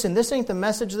 Listen, this ain't the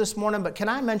message this morning, but can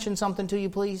I mention something to you,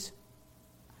 please?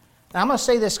 Now, I'm going to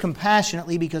say this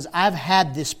compassionately because I've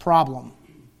had this problem.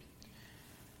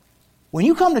 When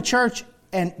you come to church,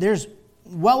 and there's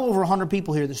well over 100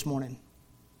 people here this morning,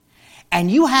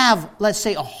 and you have, let's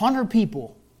say, 100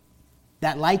 people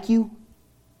that like you,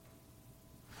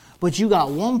 but you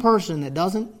got one person that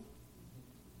doesn't,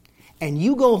 and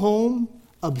you go home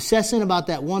obsessing about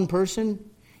that one person,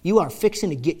 you are fixing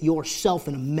to get yourself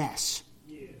in a mess.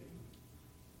 Yeah.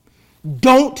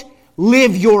 Don't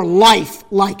live your life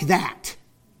like that.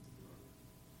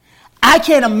 I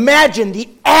can't imagine the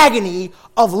agony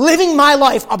of living my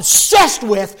life obsessed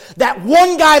with that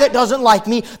one guy that doesn't like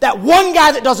me, that one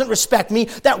guy that doesn't respect me,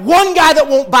 that one guy that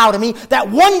won't bow to me, that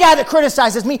one guy that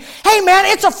criticizes me. Hey man,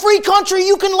 it's a free country.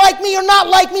 You can like me or not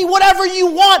like me, whatever you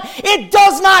want. It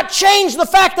does not change the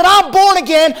fact that I'm born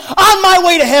again, on my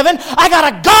way to heaven. I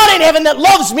got a God in heaven that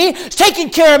loves me, is taking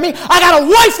care of me. I got a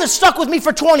wife that's stuck with me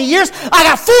for 20 years. I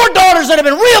got 4 daughters that have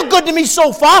been real good to me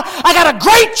so far. I got a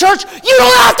great church. You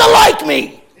don't have to like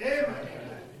me. Amen.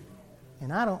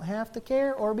 And I don't have to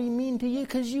care or be mean to you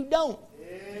because you don't.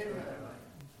 Amen.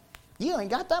 You ain't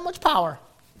got that much power.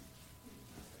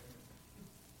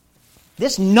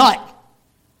 This nut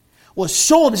was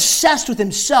so obsessed with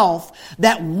himself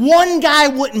that one guy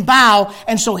wouldn't bow,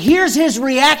 and so here's his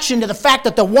reaction to the fact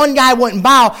that the one guy wouldn't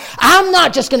bow. I'm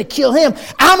not just going to kill him.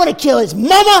 I'm going to kill his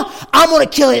mama. I'm going to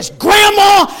kill his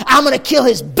grandma. I'm going to kill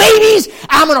his babies.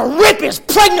 I'm going to rip his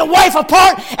pregnant wife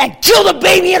apart and kill the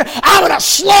baby in her. I'm going to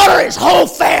slaughter his whole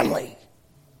family.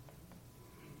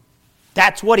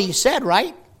 That's what he said,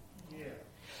 right?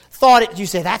 Yeah. You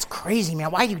say, that's crazy,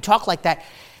 man. Why do you talk like that?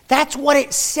 That's what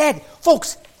it said.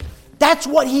 Folks, that's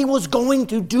what he was going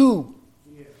to do.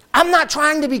 I'm not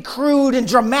trying to be crude and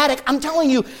dramatic. I'm telling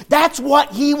you, that's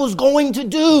what he was going to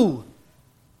do.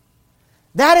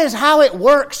 That is how it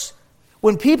works.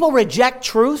 When people reject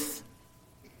truth,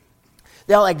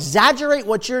 they'll exaggerate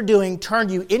what you're doing, turn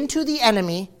you into the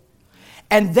enemy,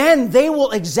 and then they will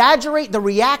exaggerate the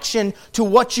reaction to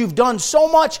what you've done so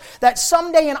much that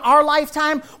someday in our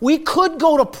lifetime, we could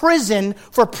go to prison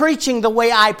for preaching the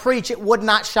way I preach. It would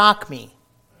not shock me.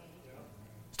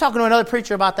 Talking to another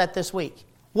preacher about that this week.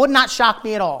 Would not shock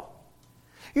me at all.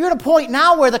 You're at a point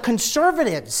now where the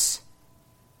conservatives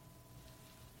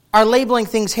are labeling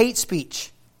things hate speech.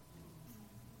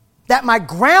 That my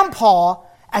grandpa,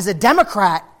 as a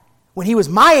Democrat, when he was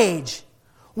my age,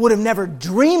 would have never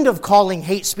dreamed of calling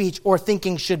hate speech or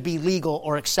thinking should be legal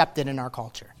or accepted in our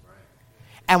culture.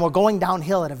 And we're going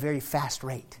downhill at a very fast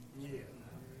rate.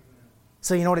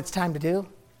 So you know what it's time to do?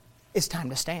 It's time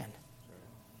to stand.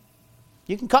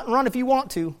 You can cut and run if you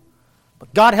want to,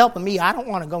 but God helping me, I don't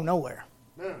want to go nowhere.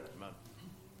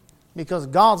 Because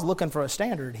God's looking for a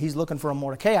standard. He's looking for a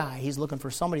Mordecai. He's looking for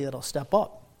somebody that'll step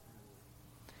up.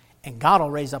 And God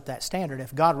will raise up that standard.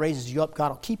 If God raises you up, God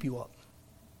will keep you up.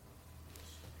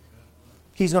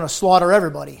 He's going to slaughter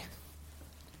everybody.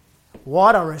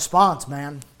 What a response,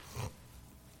 man.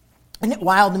 Isn't it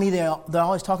wild to me? They're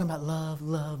always talking about love,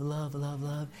 love, love, love,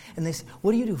 love. And they say,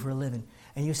 what do you do for a living?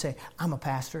 And you say, I'm a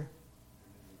pastor.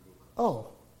 Oh,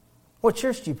 what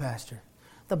church do you pastor?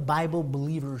 The Bible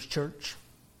Believers Church.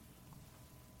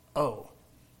 Oh.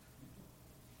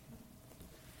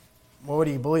 Well, what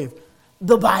do you believe?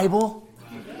 The Bible.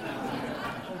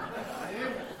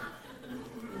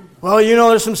 Well, you know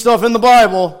there's some stuff in the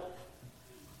Bible.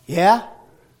 Yeah?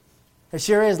 It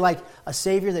sure is, like a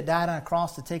Savior that died on a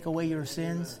cross to take away your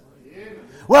sins.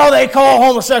 Well, they call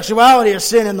homosexuality a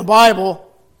sin in the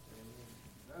Bible.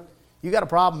 You got a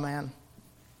problem, man.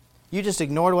 You just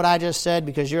ignored what I just said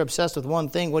because you're obsessed with one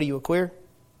thing. What are you, a queer?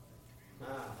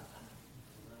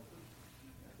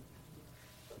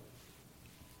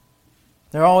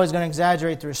 They're always going to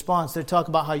exaggerate the response. They talk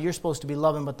about how you're supposed to be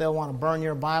loving, but they'll want to burn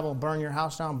your Bible, burn your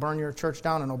house down, burn your church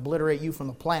down, and obliterate you from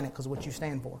the planet because of what you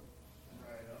stand for.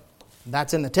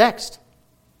 That's in the text.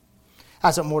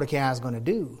 That's what Mordecai is going to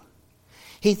do.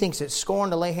 He thinks it's scorn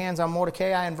to lay hands on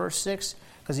Mordecai in verse 6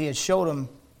 because he had showed him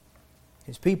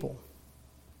his people.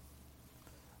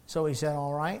 So he said,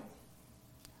 all right,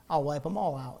 I'll wipe them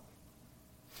all out.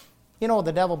 You know,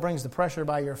 the devil brings the pressure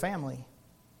by your family.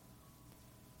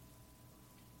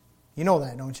 You know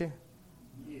that, don't you?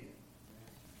 Yeah.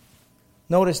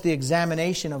 Notice the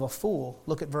examination of a fool.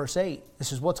 Look at verse 8.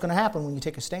 This is what's going to happen when you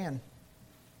take a stand.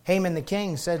 Haman the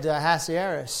king said to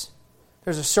Ahasuerus,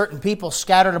 there's a certain people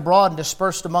scattered abroad and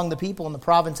dispersed among the people in the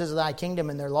provinces of thy kingdom,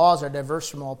 and their laws are diverse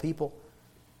from all people.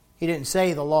 He didn't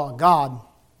say the law of God.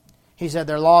 He said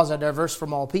their laws are diverse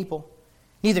from all people.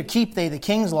 Neither keep they the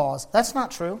king's laws. That's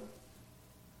not true.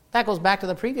 That goes back to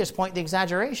the previous point, the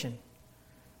exaggeration.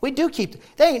 We do keep...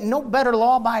 There ain't no better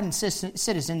law-abiding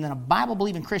citizen than a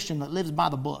Bible-believing Christian that lives by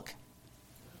the book.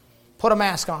 Put a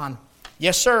mask on.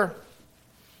 Yes, sir.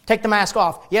 Take the mask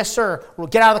off. Yes, sir. Well,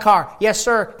 get out of the car. Yes,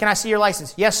 sir. Can I see your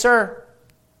license? Yes, sir.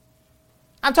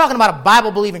 I'm talking about a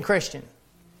Bible-believing Christian.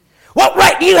 What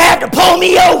right do you have to pull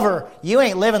me over? You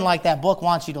ain't living like that book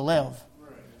wants you to live.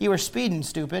 You were speeding,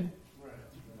 stupid.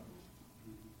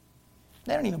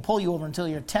 They don't even pull you over until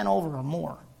you're 10 over or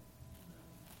more.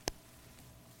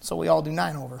 So we all do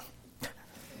 9 over.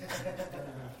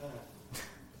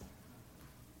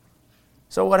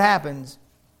 So what happens?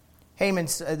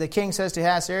 the king says to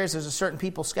Ahasuerus, there's a certain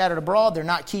people scattered abroad. They're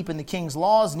not keeping the king's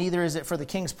laws. Neither is it for the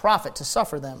king's profit to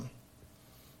suffer them.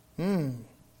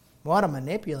 What a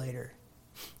manipulator.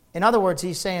 In other words,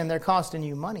 he's saying they're costing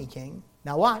you money, king.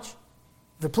 Now watch.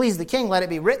 If it please the king, let it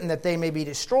be written that they may be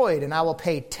destroyed, and I will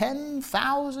pay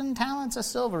 10,000 talents of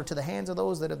silver to the hands of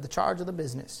those that have the charge of the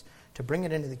business to bring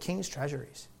it into the king's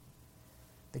treasuries.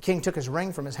 The king took his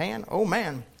ring from his hand. Oh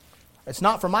man, it's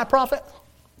not for my profit?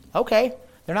 Okay,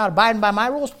 they're not abiding by my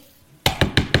rules?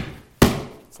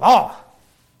 It's law.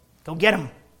 Go get him.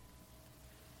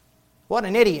 What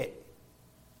an idiot.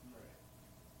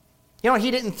 You know, he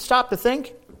didn't stop to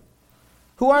think.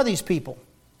 Who are these people?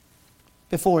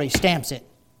 Before he stamps it.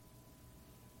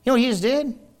 You know what he just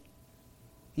did?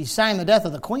 He signed the death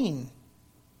of the queen.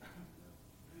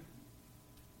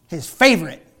 His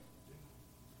favorite.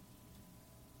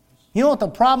 You know what the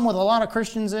problem with a lot of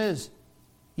Christians is?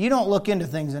 You don't look into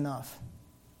things enough.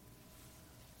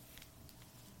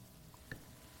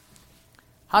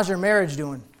 How's your marriage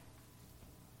doing?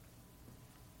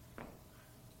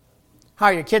 How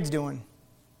are your kids doing?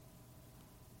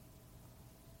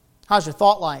 How's your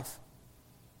thought life?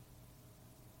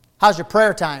 How's your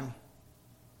prayer time?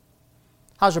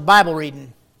 How's your Bible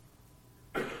reading?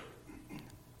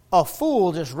 A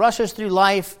fool just rushes through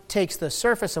life, takes the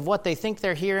surface of what they think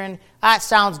they're hearing. That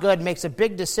sounds good, makes a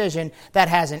big decision that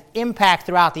has an impact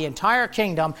throughout the entire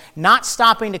kingdom, not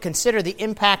stopping to consider the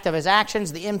impact of his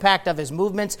actions, the impact of his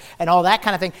movements, and all that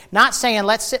kind of thing. Not saying,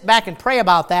 let's sit back and pray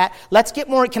about that. Let's get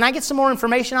more. Can I get some more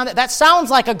information on that? That sounds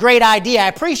like a great idea. I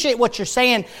appreciate what you're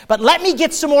saying, but let me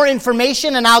get some more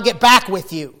information and I'll get back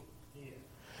with you.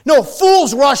 No,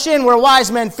 fools rush in where wise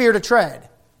men fear to tread.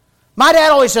 My dad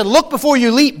always said, look before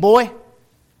you leap, boy.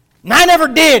 And I never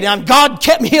did. And God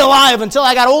kept me alive until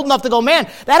I got old enough to go, man,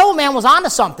 that old man was onto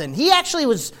something. He actually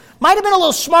might have been a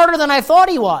little smarter than I thought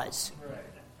he was.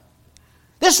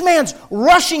 This man's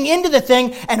rushing into the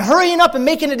thing and hurrying up and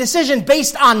making a decision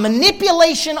based on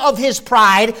manipulation of his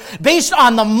pride, based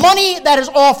on the money that is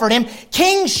offered him.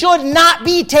 Kings should not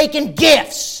be taking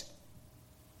gifts.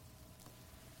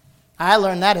 I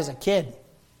learned that as a kid.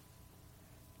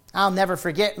 I'll never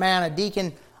forget, man, a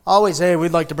deacon always, hey,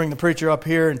 we'd like to bring the preacher up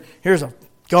here, and here's a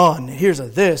gun, and here's a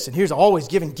this, and here's always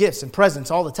giving gifts and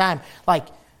presents all the time. Like,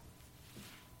 you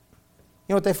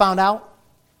know what they found out?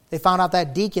 They found out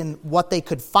that deacon, what they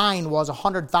could find was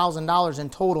 $100,000 in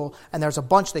total, and there's a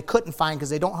bunch they couldn't find because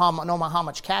they don't know how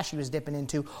much cash he was dipping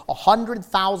into.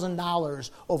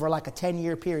 $100,000 over like a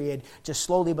 10-year period, just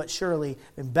slowly but surely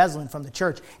embezzling from the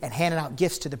church and handing out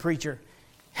gifts to the preacher.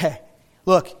 Hey,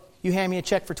 look, you hand me a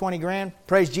check for 20 grand,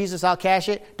 praise Jesus, I'll cash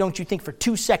it. Don't you think for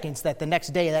 2 seconds that the next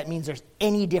day that means there's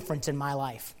any difference in my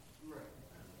life.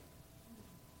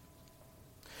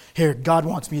 Here, God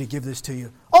wants me to give this to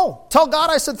you. Oh, tell God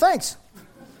I said thanks.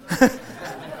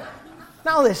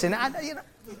 Now listen,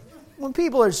 when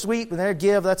people are sweet, when they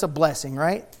give, that's a blessing,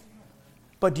 right?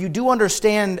 But you do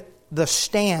understand the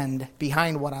stand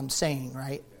behind what I'm saying,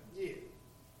 right?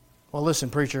 Well, listen,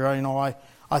 preacher,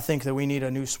 I think that we need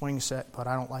a new swing set, but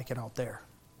I don't like it out there.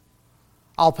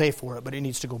 I'll pay for it, but it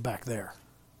needs to go back there.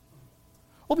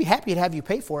 We'll be happy to have you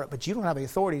pay for it, but you don't have the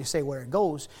authority to say where it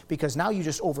goes because now you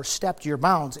just overstepped your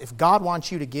bounds. If God wants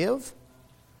you to give,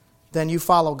 then you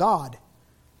follow God.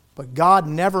 But God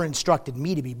never instructed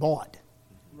me to be bought.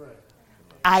 Right.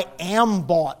 I am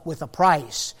bought with a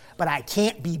price, but I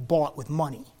can't be bought with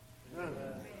money.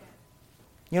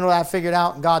 You know what I figured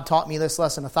out? And God taught me this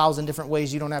lesson 1,000 different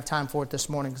ways. You don't have time for it this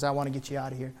morning because I want to get you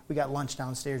out of here. We got lunch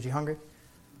downstairs. You hungry?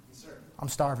 Yes, sir. I'm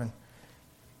starving.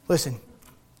 Listen,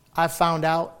 I found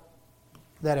out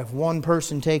that if one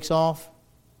person takes off,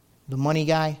 the money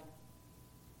guy,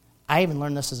 I even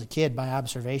learned this as a kid by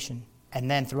observation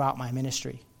and then throughout my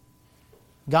ministry.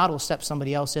 God will step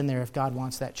somebody else in there if God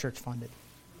wants that church funded.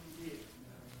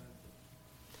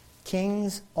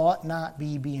 Kings ought not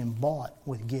be being bought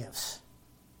with gifts.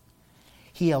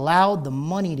 He allowed the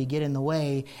money to get in the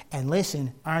way. And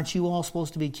listen, aren't you all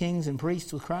supposed to be kings and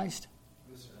priests with Christ?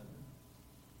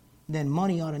 Then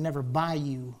money ought to never buy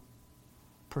you,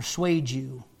 persuade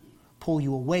you, pull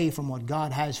you away from what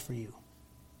God has for you.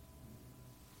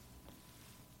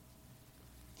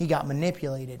 He got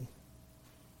manipulated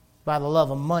by the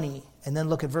love of money. And then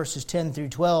look at verses 10 through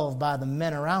 12. By the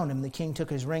men around him, the king took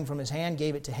his ring from his hand,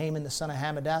 gave it to Haman, the son of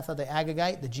Hammedatha, the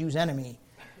Agagite, the Jews' enemy.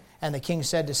 And the king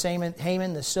said to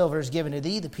Haman, the silver is given to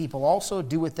thee, the people also,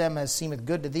 do with them as seemeth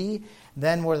good to thee.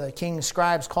 Then were the king's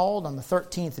scribes called on the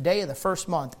 13th day of the first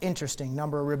month. Interesting,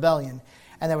 number of rebellion.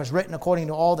 And there was written according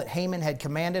to all that Haman had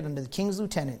commanded unto the king's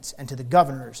lieutenants and to the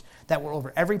governors that were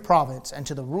over every province and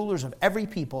to the rulers of every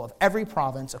people of every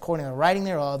province according to the writing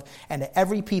thereof, and to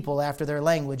every people after their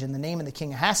language, in the name of the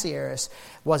king Ahasuerus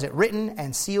was it written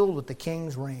and sealed with the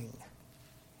king's ring.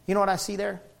 You know what I see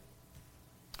there?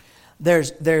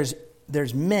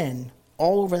 There's men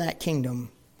all over that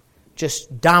kingdom,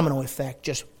 just domino effect,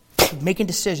 just making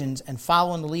decisions and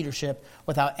following the leadership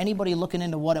without anybody looking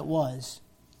into what it was,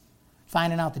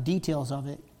 finding out the details of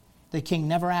it. The king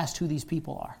never asked who these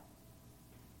people are.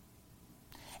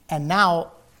 And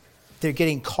now they're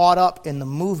getting caught up in the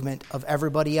movement of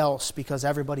everybody else because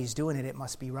everybody's doing it. It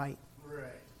must be right. Right.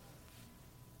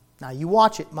 Now you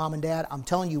watch it, Mom and Dad. I'm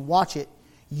telling you, watch it.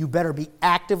 You better be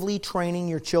actively training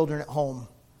your children at home,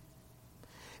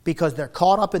 because they're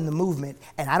caught up in the movement.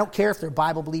 And I don't care if they're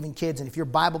Bible-believing kids, and if you're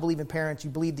Bible-believing parents,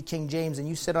 you believe the King James, and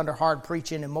you sit under hard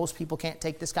preaching, and most people can't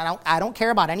take this kind of... I don't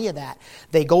care about any of that.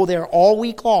 They go there all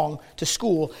week long to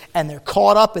school, and they're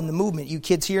caught up in the movement. You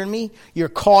kids hearing me? You're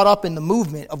caught up in the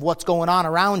movement of what's going on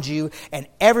around you, and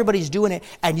everybody's doing it,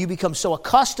 and you become so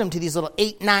accustomed to these little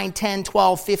 8, 9, 10,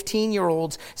 12,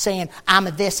 15-year-olds saying, I'm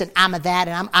a this and I'm a that,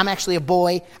 and I'm actually a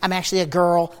boy, I'm actually a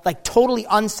girl, like totally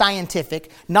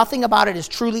unscientific. Nothing about it is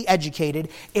truly educated.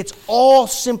 It's all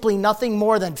simply nothing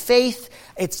more than faith.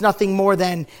 It's nothing more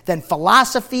than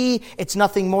philosophy. It's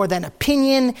nothing more than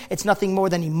opinion. It's nothing more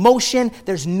than emotion.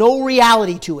 There's no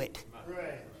reality to it.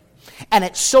 Right. And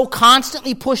it's so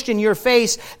constantly pushed in your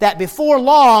face that before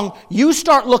long, you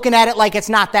start looking at it like it's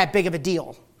not that big of a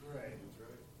deal. Right.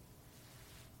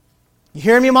 You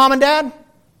hear me, Mom and Dad?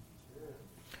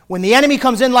 When the enemy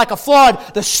comes in like a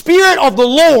flood, the Spirit of the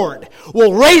Lord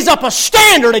will raise up a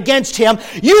standard against him.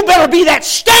 You better be that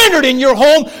standard in your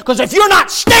home, because if you're not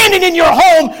standing in your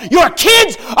home, your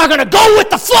kids are going to go with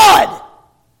the flood.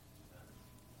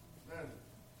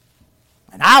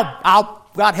 And I'll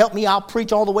God help me, I'll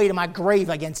preach all the way to my grave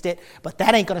against it, but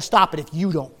that ain't going to stop it if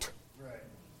you don't.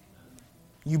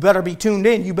 You better be tuned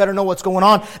in. You better know what's going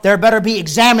on. There better be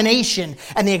examination.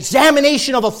 And the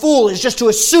examination of a fool is just to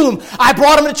assume, I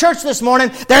brought them to church this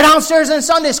morning. They're downstairs in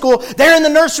Sunday school. They're in the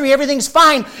nursery. Everything's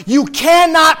fine. You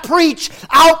cannot out-preach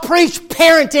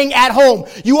parenting at home.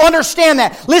 You understand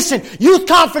that. Listen, youth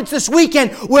conference this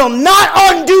weekend will not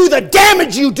undo the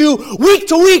damage you do week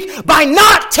to week by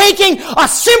not taking a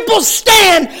simple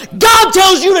stand God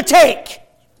tells you to take.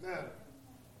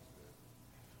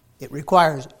 It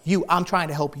requires you. I'm trying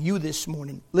to help you this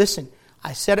morning. Listen,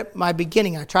 I said at my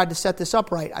beginning, I tried to set this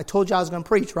up right. I told you I was going to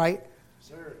preach, right?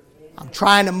 Sir. I'm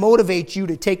trying to motivate you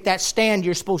to take that stand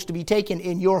you're supposed to be taking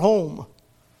in your home.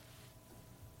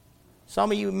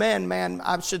 Some of you men, man,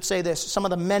 I should say this. Some of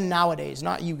the men nowadays,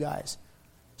 not you guys.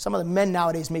 Some of the men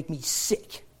nowadays make me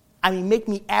sick. I mean, make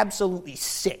me absolutely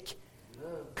sick.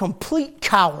 Amen. Complete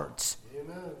cowards.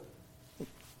 Amen.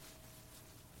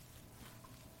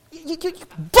 You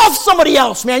bluff somebody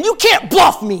else, man. You can't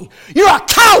bluff me. You're a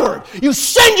coward. You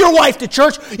send your wife to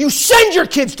church. You send your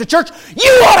kids to church.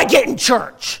 You ought to get in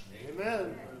church.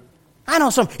 Amen. I know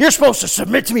some. You're supposed to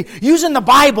submit to me. Using the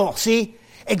Bible, see?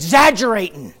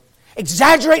 Exaggerating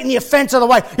the offense of the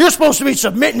wife. You're supposed to be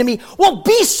submitting to me. Well,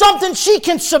 be something she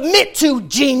can submit to,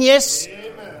 genius.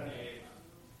 Amen.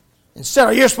 Instead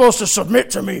of, you're supposed to submit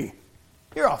to me.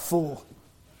 You're a fool.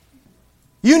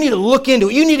 You need to look into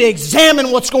it. You need to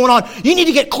examine what's going on. You need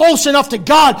to get close enough to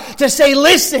God to say,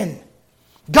 listen,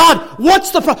 God, what's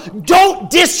the problem? Don't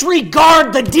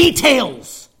disregard the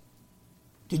details.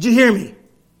 Did you hear me? And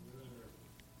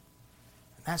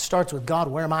that starts with, God,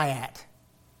 where am I at?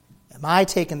 Am I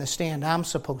taking the stand I'm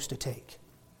supposed to take?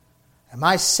 Am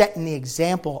I setting the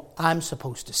example I'm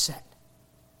supposed to set?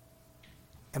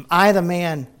 Am I the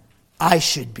man I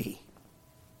should be?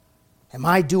 Am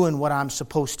I doing what I'm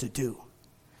supposed to do?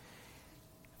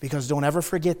 Because don't ever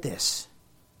forget this.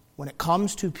 When it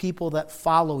comes to people that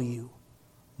follow you,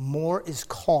 more is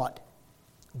caught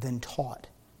than taught.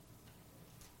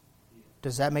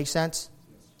 Does that make sense?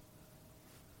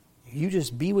 You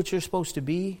just be what you're supposed to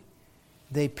be.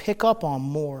 They pick up on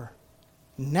more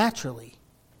naturally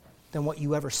than what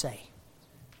you ever say.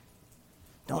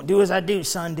 Don't do as I do,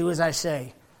 son. Do as I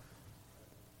say.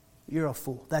 You're a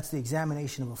fool. That's the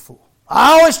examination of a fool.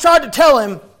 I always tried to tell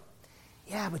him,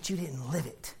 yeah, but you didn't live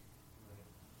it.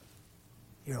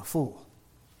 You're a fool.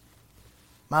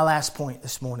 My last point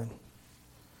this morning.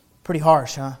 Pretty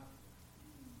harsh, huh?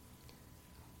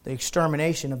 The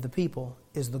extermination of the people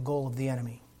is the goal of the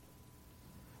enemy.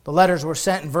 The letters were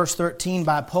sent in verse 13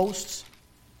 by posts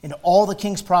into all the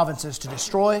king's provinces to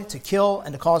destroy, to kill,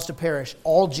 and to cause to perish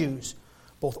all Jews,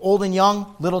 both old and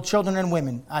young, little children and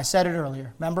women. I said it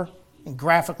earlier, remember? And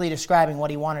graphically describing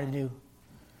what he wanted to do.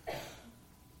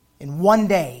 in one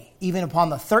day, even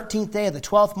upon the 13th day of the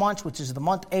 12th month, which is the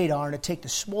month Adar, to take the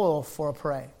spoil for a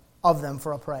prey, of them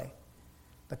for a prey.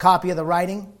 The copy of the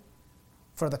writing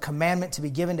for the commandment to be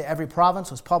given to every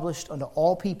province was published unto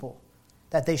all people,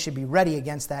 that they should be ready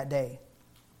against that day.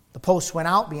 The post went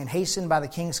out, being hastened by the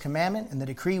king's commandment, and the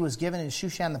decree was given in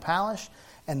Shushan the palace,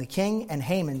 and the king and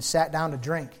Haman sat down to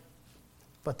drink.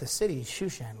 But the city of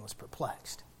Shushan was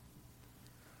perplexed.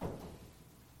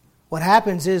 What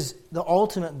happens is the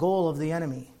ultimate goal of the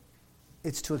enemy,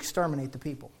 it's to exterminate the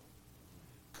people.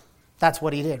 That's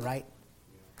what he did, right?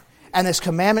 And this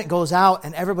commandment goes out,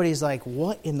 and everybody's like,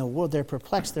 what in the world? They're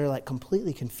perplexed. They're like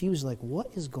completely confused, like,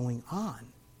 what is going on?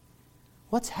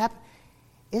 What's happening?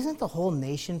 Isn't the whole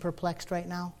nation perplexed right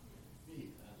now?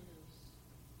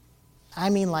 I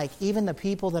mean, like, even the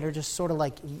people that are just sort of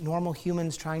like normal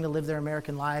humans trying to live their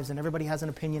American lives, and everybody has an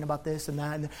opinion about this and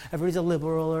that, and everybody's a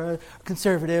liberal or a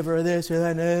conservative or this or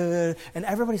that, and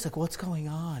everybody's like, what's going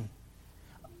on?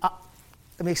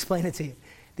 Let me explain it to you.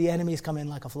 The enemies come in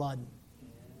like a flood.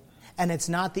 And it's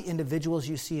not the individuals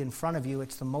you see in front of you,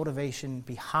 it's the motivation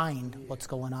behind what's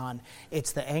going on.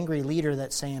 It's the angry leader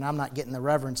that's saying, I'm not getting the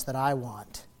reverence that I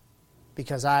want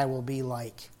because I will be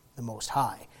like the Most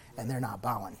High, and they're not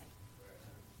bowing.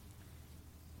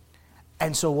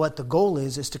 And so what the goal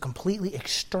is to completely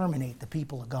exterminate the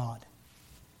people of God.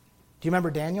 Do you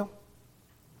remember Daniel?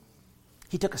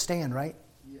 He took a stand, right?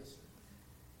 Yes, sir.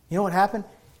 You know what happened?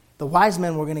 The wise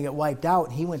men were going to get wiped out,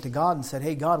 and he went to God and said,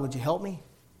 hey, God, would you help me?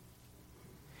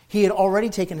 He had already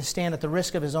taken a stand at the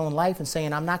risk of his own life and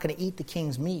saying, I'm not going to eat the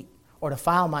king's meat or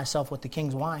defile myself with the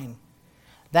king's wine.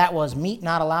 That was meat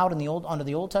not allowed under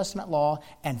the Old Testament law,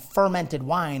 and fermented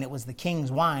wine. It was the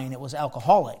king's wine. It was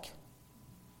alcoholic,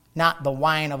 not the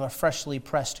wine of a freshly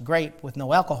pressed grape with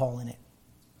no alcohol in it.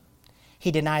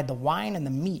 He denied the wine and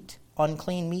the meat,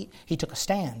 unclean meat. He took a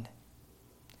stand.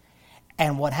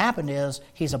 And what happened is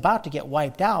he's about to get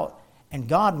wiped out, and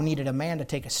God needed a man to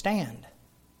take a stand.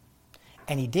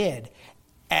 And he did.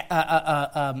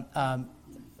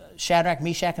 Shadrach,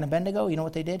 Meshach, and Abednego, you know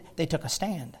what they did? They took a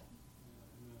stand.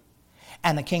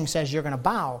 And the king says, you're going to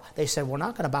bow. They said, we're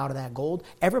not going to bow to that gold.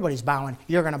 Everybody's bowing.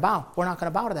 You're going to bow. We're not going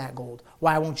to bow to that gold.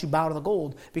 Why won't you bow to the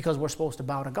gold? Because we're supposed to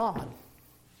bow to God.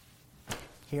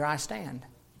 Here I stand.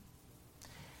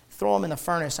 Throw them in the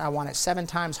furnace. I want it 7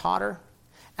 times hotter,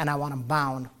 and I want them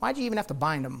bound. Why'd you even have to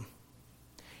bind them?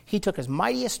 He took his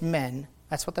mightiest men,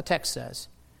 that's what the text says,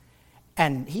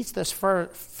 and heats this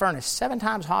furnace 7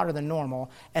 times hotter than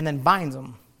normal, and then binds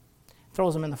them,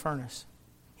 throws them in the furnace.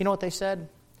 You know what they said?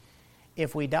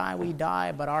 If we die, we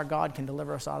die, but our God can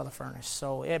deliver us out of the furnace.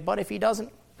 So, but if he doesn't,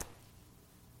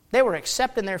 they were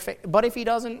accepting their fate. But if he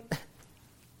doesn't,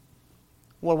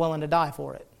 we're willing to die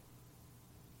for it.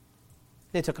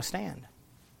 They took a stand.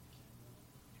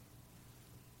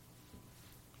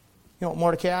 You know what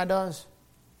Mordecai does?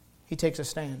 He takes a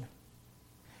stand.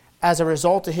 As a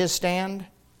result of his stand,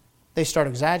 they start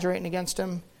exaggerating against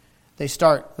him. They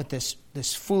start with this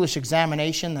foolish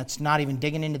examination that's not even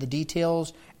digging into the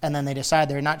details, and then they decide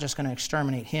they're not just going to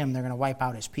exterminate him, they're going to wipe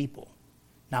out his people.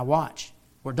 Now watch.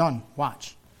 We're done.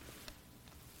 Watch.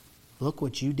 Look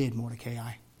what you did,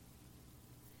 Mordecai.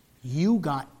 You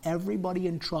got everybody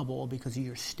in trouble because of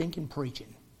your stinking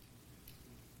preaching.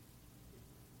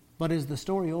 But is the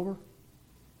story over?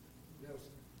 Yes, sir.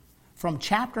 From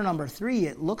chapter number 3,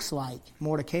 it looks like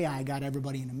Mordecai got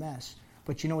everybody in a mess.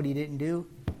 But you know what he didn't do?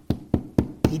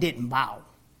 He didn't bow.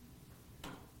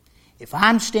 If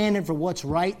I'm standing for what's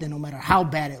right, then no matter how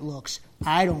bad it looks,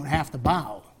 I don't have to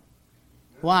bow.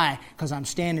 Why? Because I'm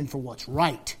standing for what's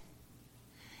right.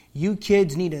 You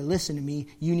kids need to listen to me.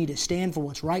 You need to stand for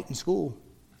what's right in school.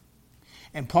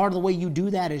 And part of the way you do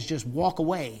that is just walk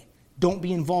away. Don't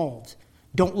be involved.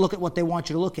 Don't look at what they want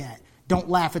you to look at. Don't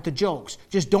laugh at the jokes.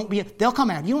 Just don't be... They'll come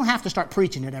at you. You don't have to start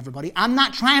preaching at everybody. I'm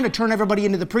not trying to turn everybody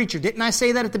into the preacher. Didn't I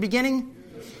say that at the beginning?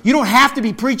 You don't have to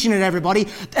be preaching at everybody.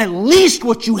 At least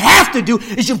what you have to do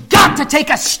is you've got to take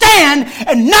a stand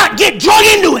and not get drug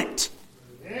into it.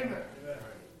 Amen.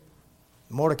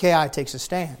 Mordecai takes a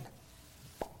stand.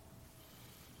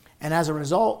 And as a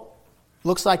result,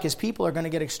 looks like his people are going to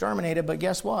get exterminated, but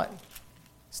guess what?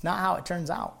 It's not how it turns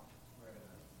out.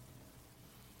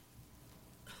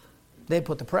 They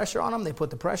put the pressure on him, they put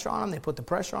the pressure on him, they put the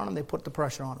pressure on him, they put the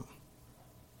pressure on him.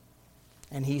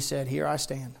 And he said, here I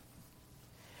stand.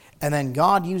 And then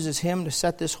God uses him to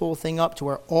set this whole thing up to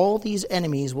where all these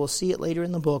enemies, we'll see it later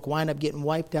in the book, wind up getting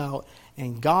wiped out,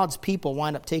 and God's people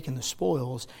wind up taking the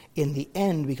spoils. In the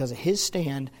end, because of his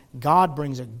stand, God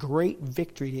brings a great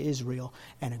victory to Israel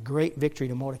and a great victory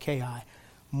to Mordecai.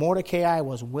 Mordecai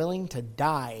was willing to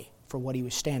die for what he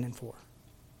was standing for.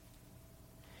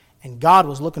 And God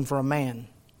was looking for a man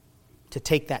to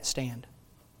take that stand.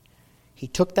 He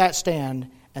took that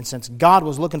stand, and since God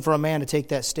was looking for a man to take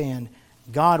that stand,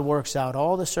 God works out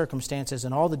all the circumstances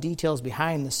and all the details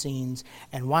behind the scenes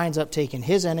and winds up taking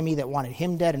his enemy that wanted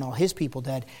him dead and all his people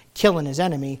dead, killing his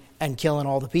enemy and killing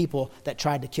all the people that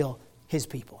tried to kill his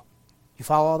people. You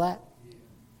follow all that?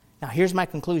 Now here's my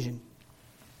conclusion.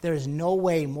 There is no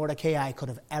way Mordecai could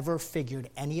have ever figured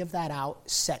any of that out,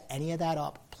 set any of that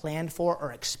up, planned for,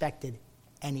 or expected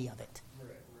any of it.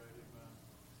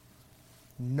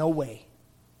 No way.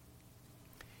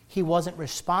 He wasn't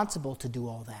responsible to do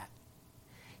all that.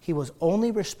 He was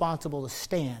only responsible to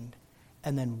stand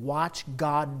and then watch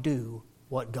God do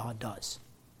what God does.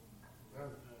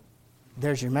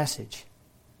 There's your message.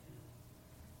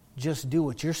 Just do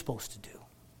what you're supposed to do.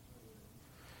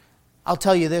 I'll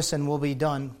tell you this and we'll be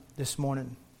done this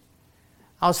morning.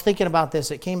 I was thinking about this.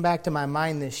 It came back to my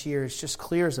mind this year. It's just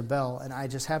clear as a bell, and I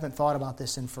just haven't thought about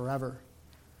this in forever.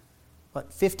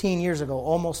 But 15 years ago,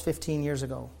 almost 15 years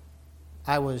ago,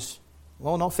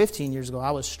 15 years ago,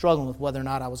 I was struggling with whether or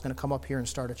not I was going to come up here and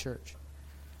start a church.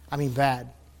 I mean, bad.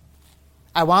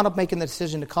 I wound up making the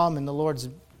decision to come, and the Lord's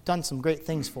done some great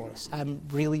things for us. I'm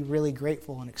really, really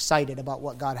grateful and excited about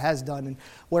what God has done and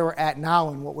where we're at now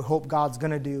and what we hope God's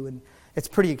going to do. And it's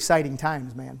pretty exciting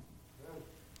times, man.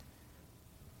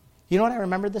 You know what I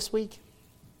remembered this week?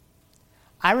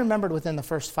 I remembered within the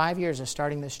first 5 years of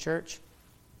starting this church,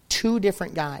 2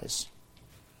 different guys.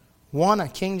 One, a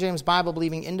King James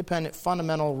Bible-believing, independent,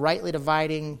 fundamental, rightly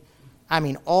dividing,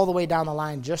 all the way down the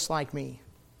line, just like me,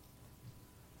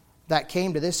 that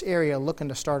came to this area looking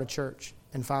to start a church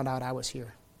and found out I was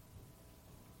here.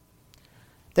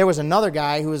 There was another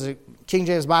guy who was a King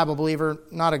James Bible believer,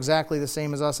 not exactly the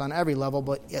same as us on every level,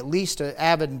 but at least an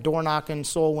avid door-knocking,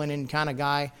 soul-winning kind of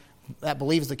guy that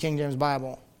believes the King James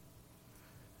Bible,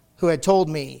 who had called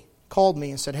me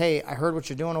and said, hey, I heard what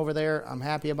you're doing over there. I'm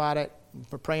happy about it.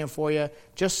 We're praying for you.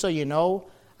 Just so you know,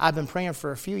 I've been praying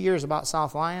for a few years about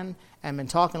South Lyon and been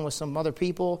talking with some other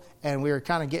people, and we were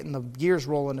kind of getting the gears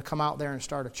rolling to come out there and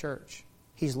start a church.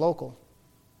 He's local.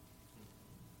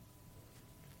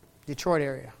 Detroit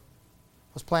area.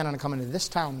 Was planning on coming to this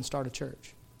town and start a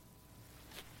church.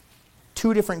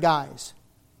 2 different guys.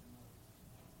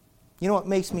 You know what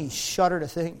makes me shudder to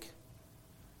think?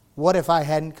 What if I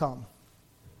hadn't come?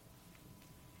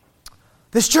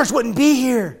 This church wouldn't be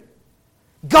here.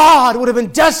 God would have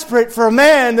been desperate for a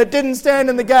man that didn't stand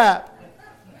in the gap.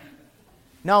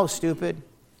 No, stupid.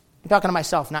 I'm talking to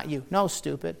myself, not you. No,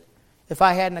 stupid. If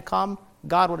I hadn't come,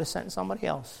 God would have sent somebody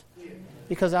else.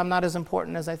 Because I'm not as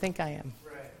important as I think I am.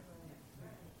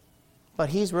 But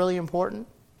He's really important.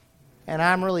 And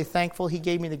I'm really thankful He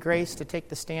gave me the grace to take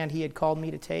the stand He had called me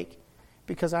to take.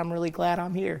 Because I'm really glad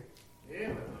I'm here.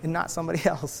 And not somebody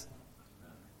else.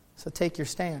 So take your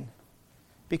stand.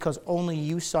 Because only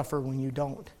you suffer when you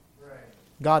don't.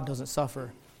 God doesn't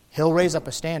suffer. He'll raise up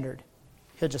a standard.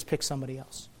 He'll just pick somebody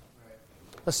else.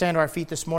 Let's stand to our feet this morning.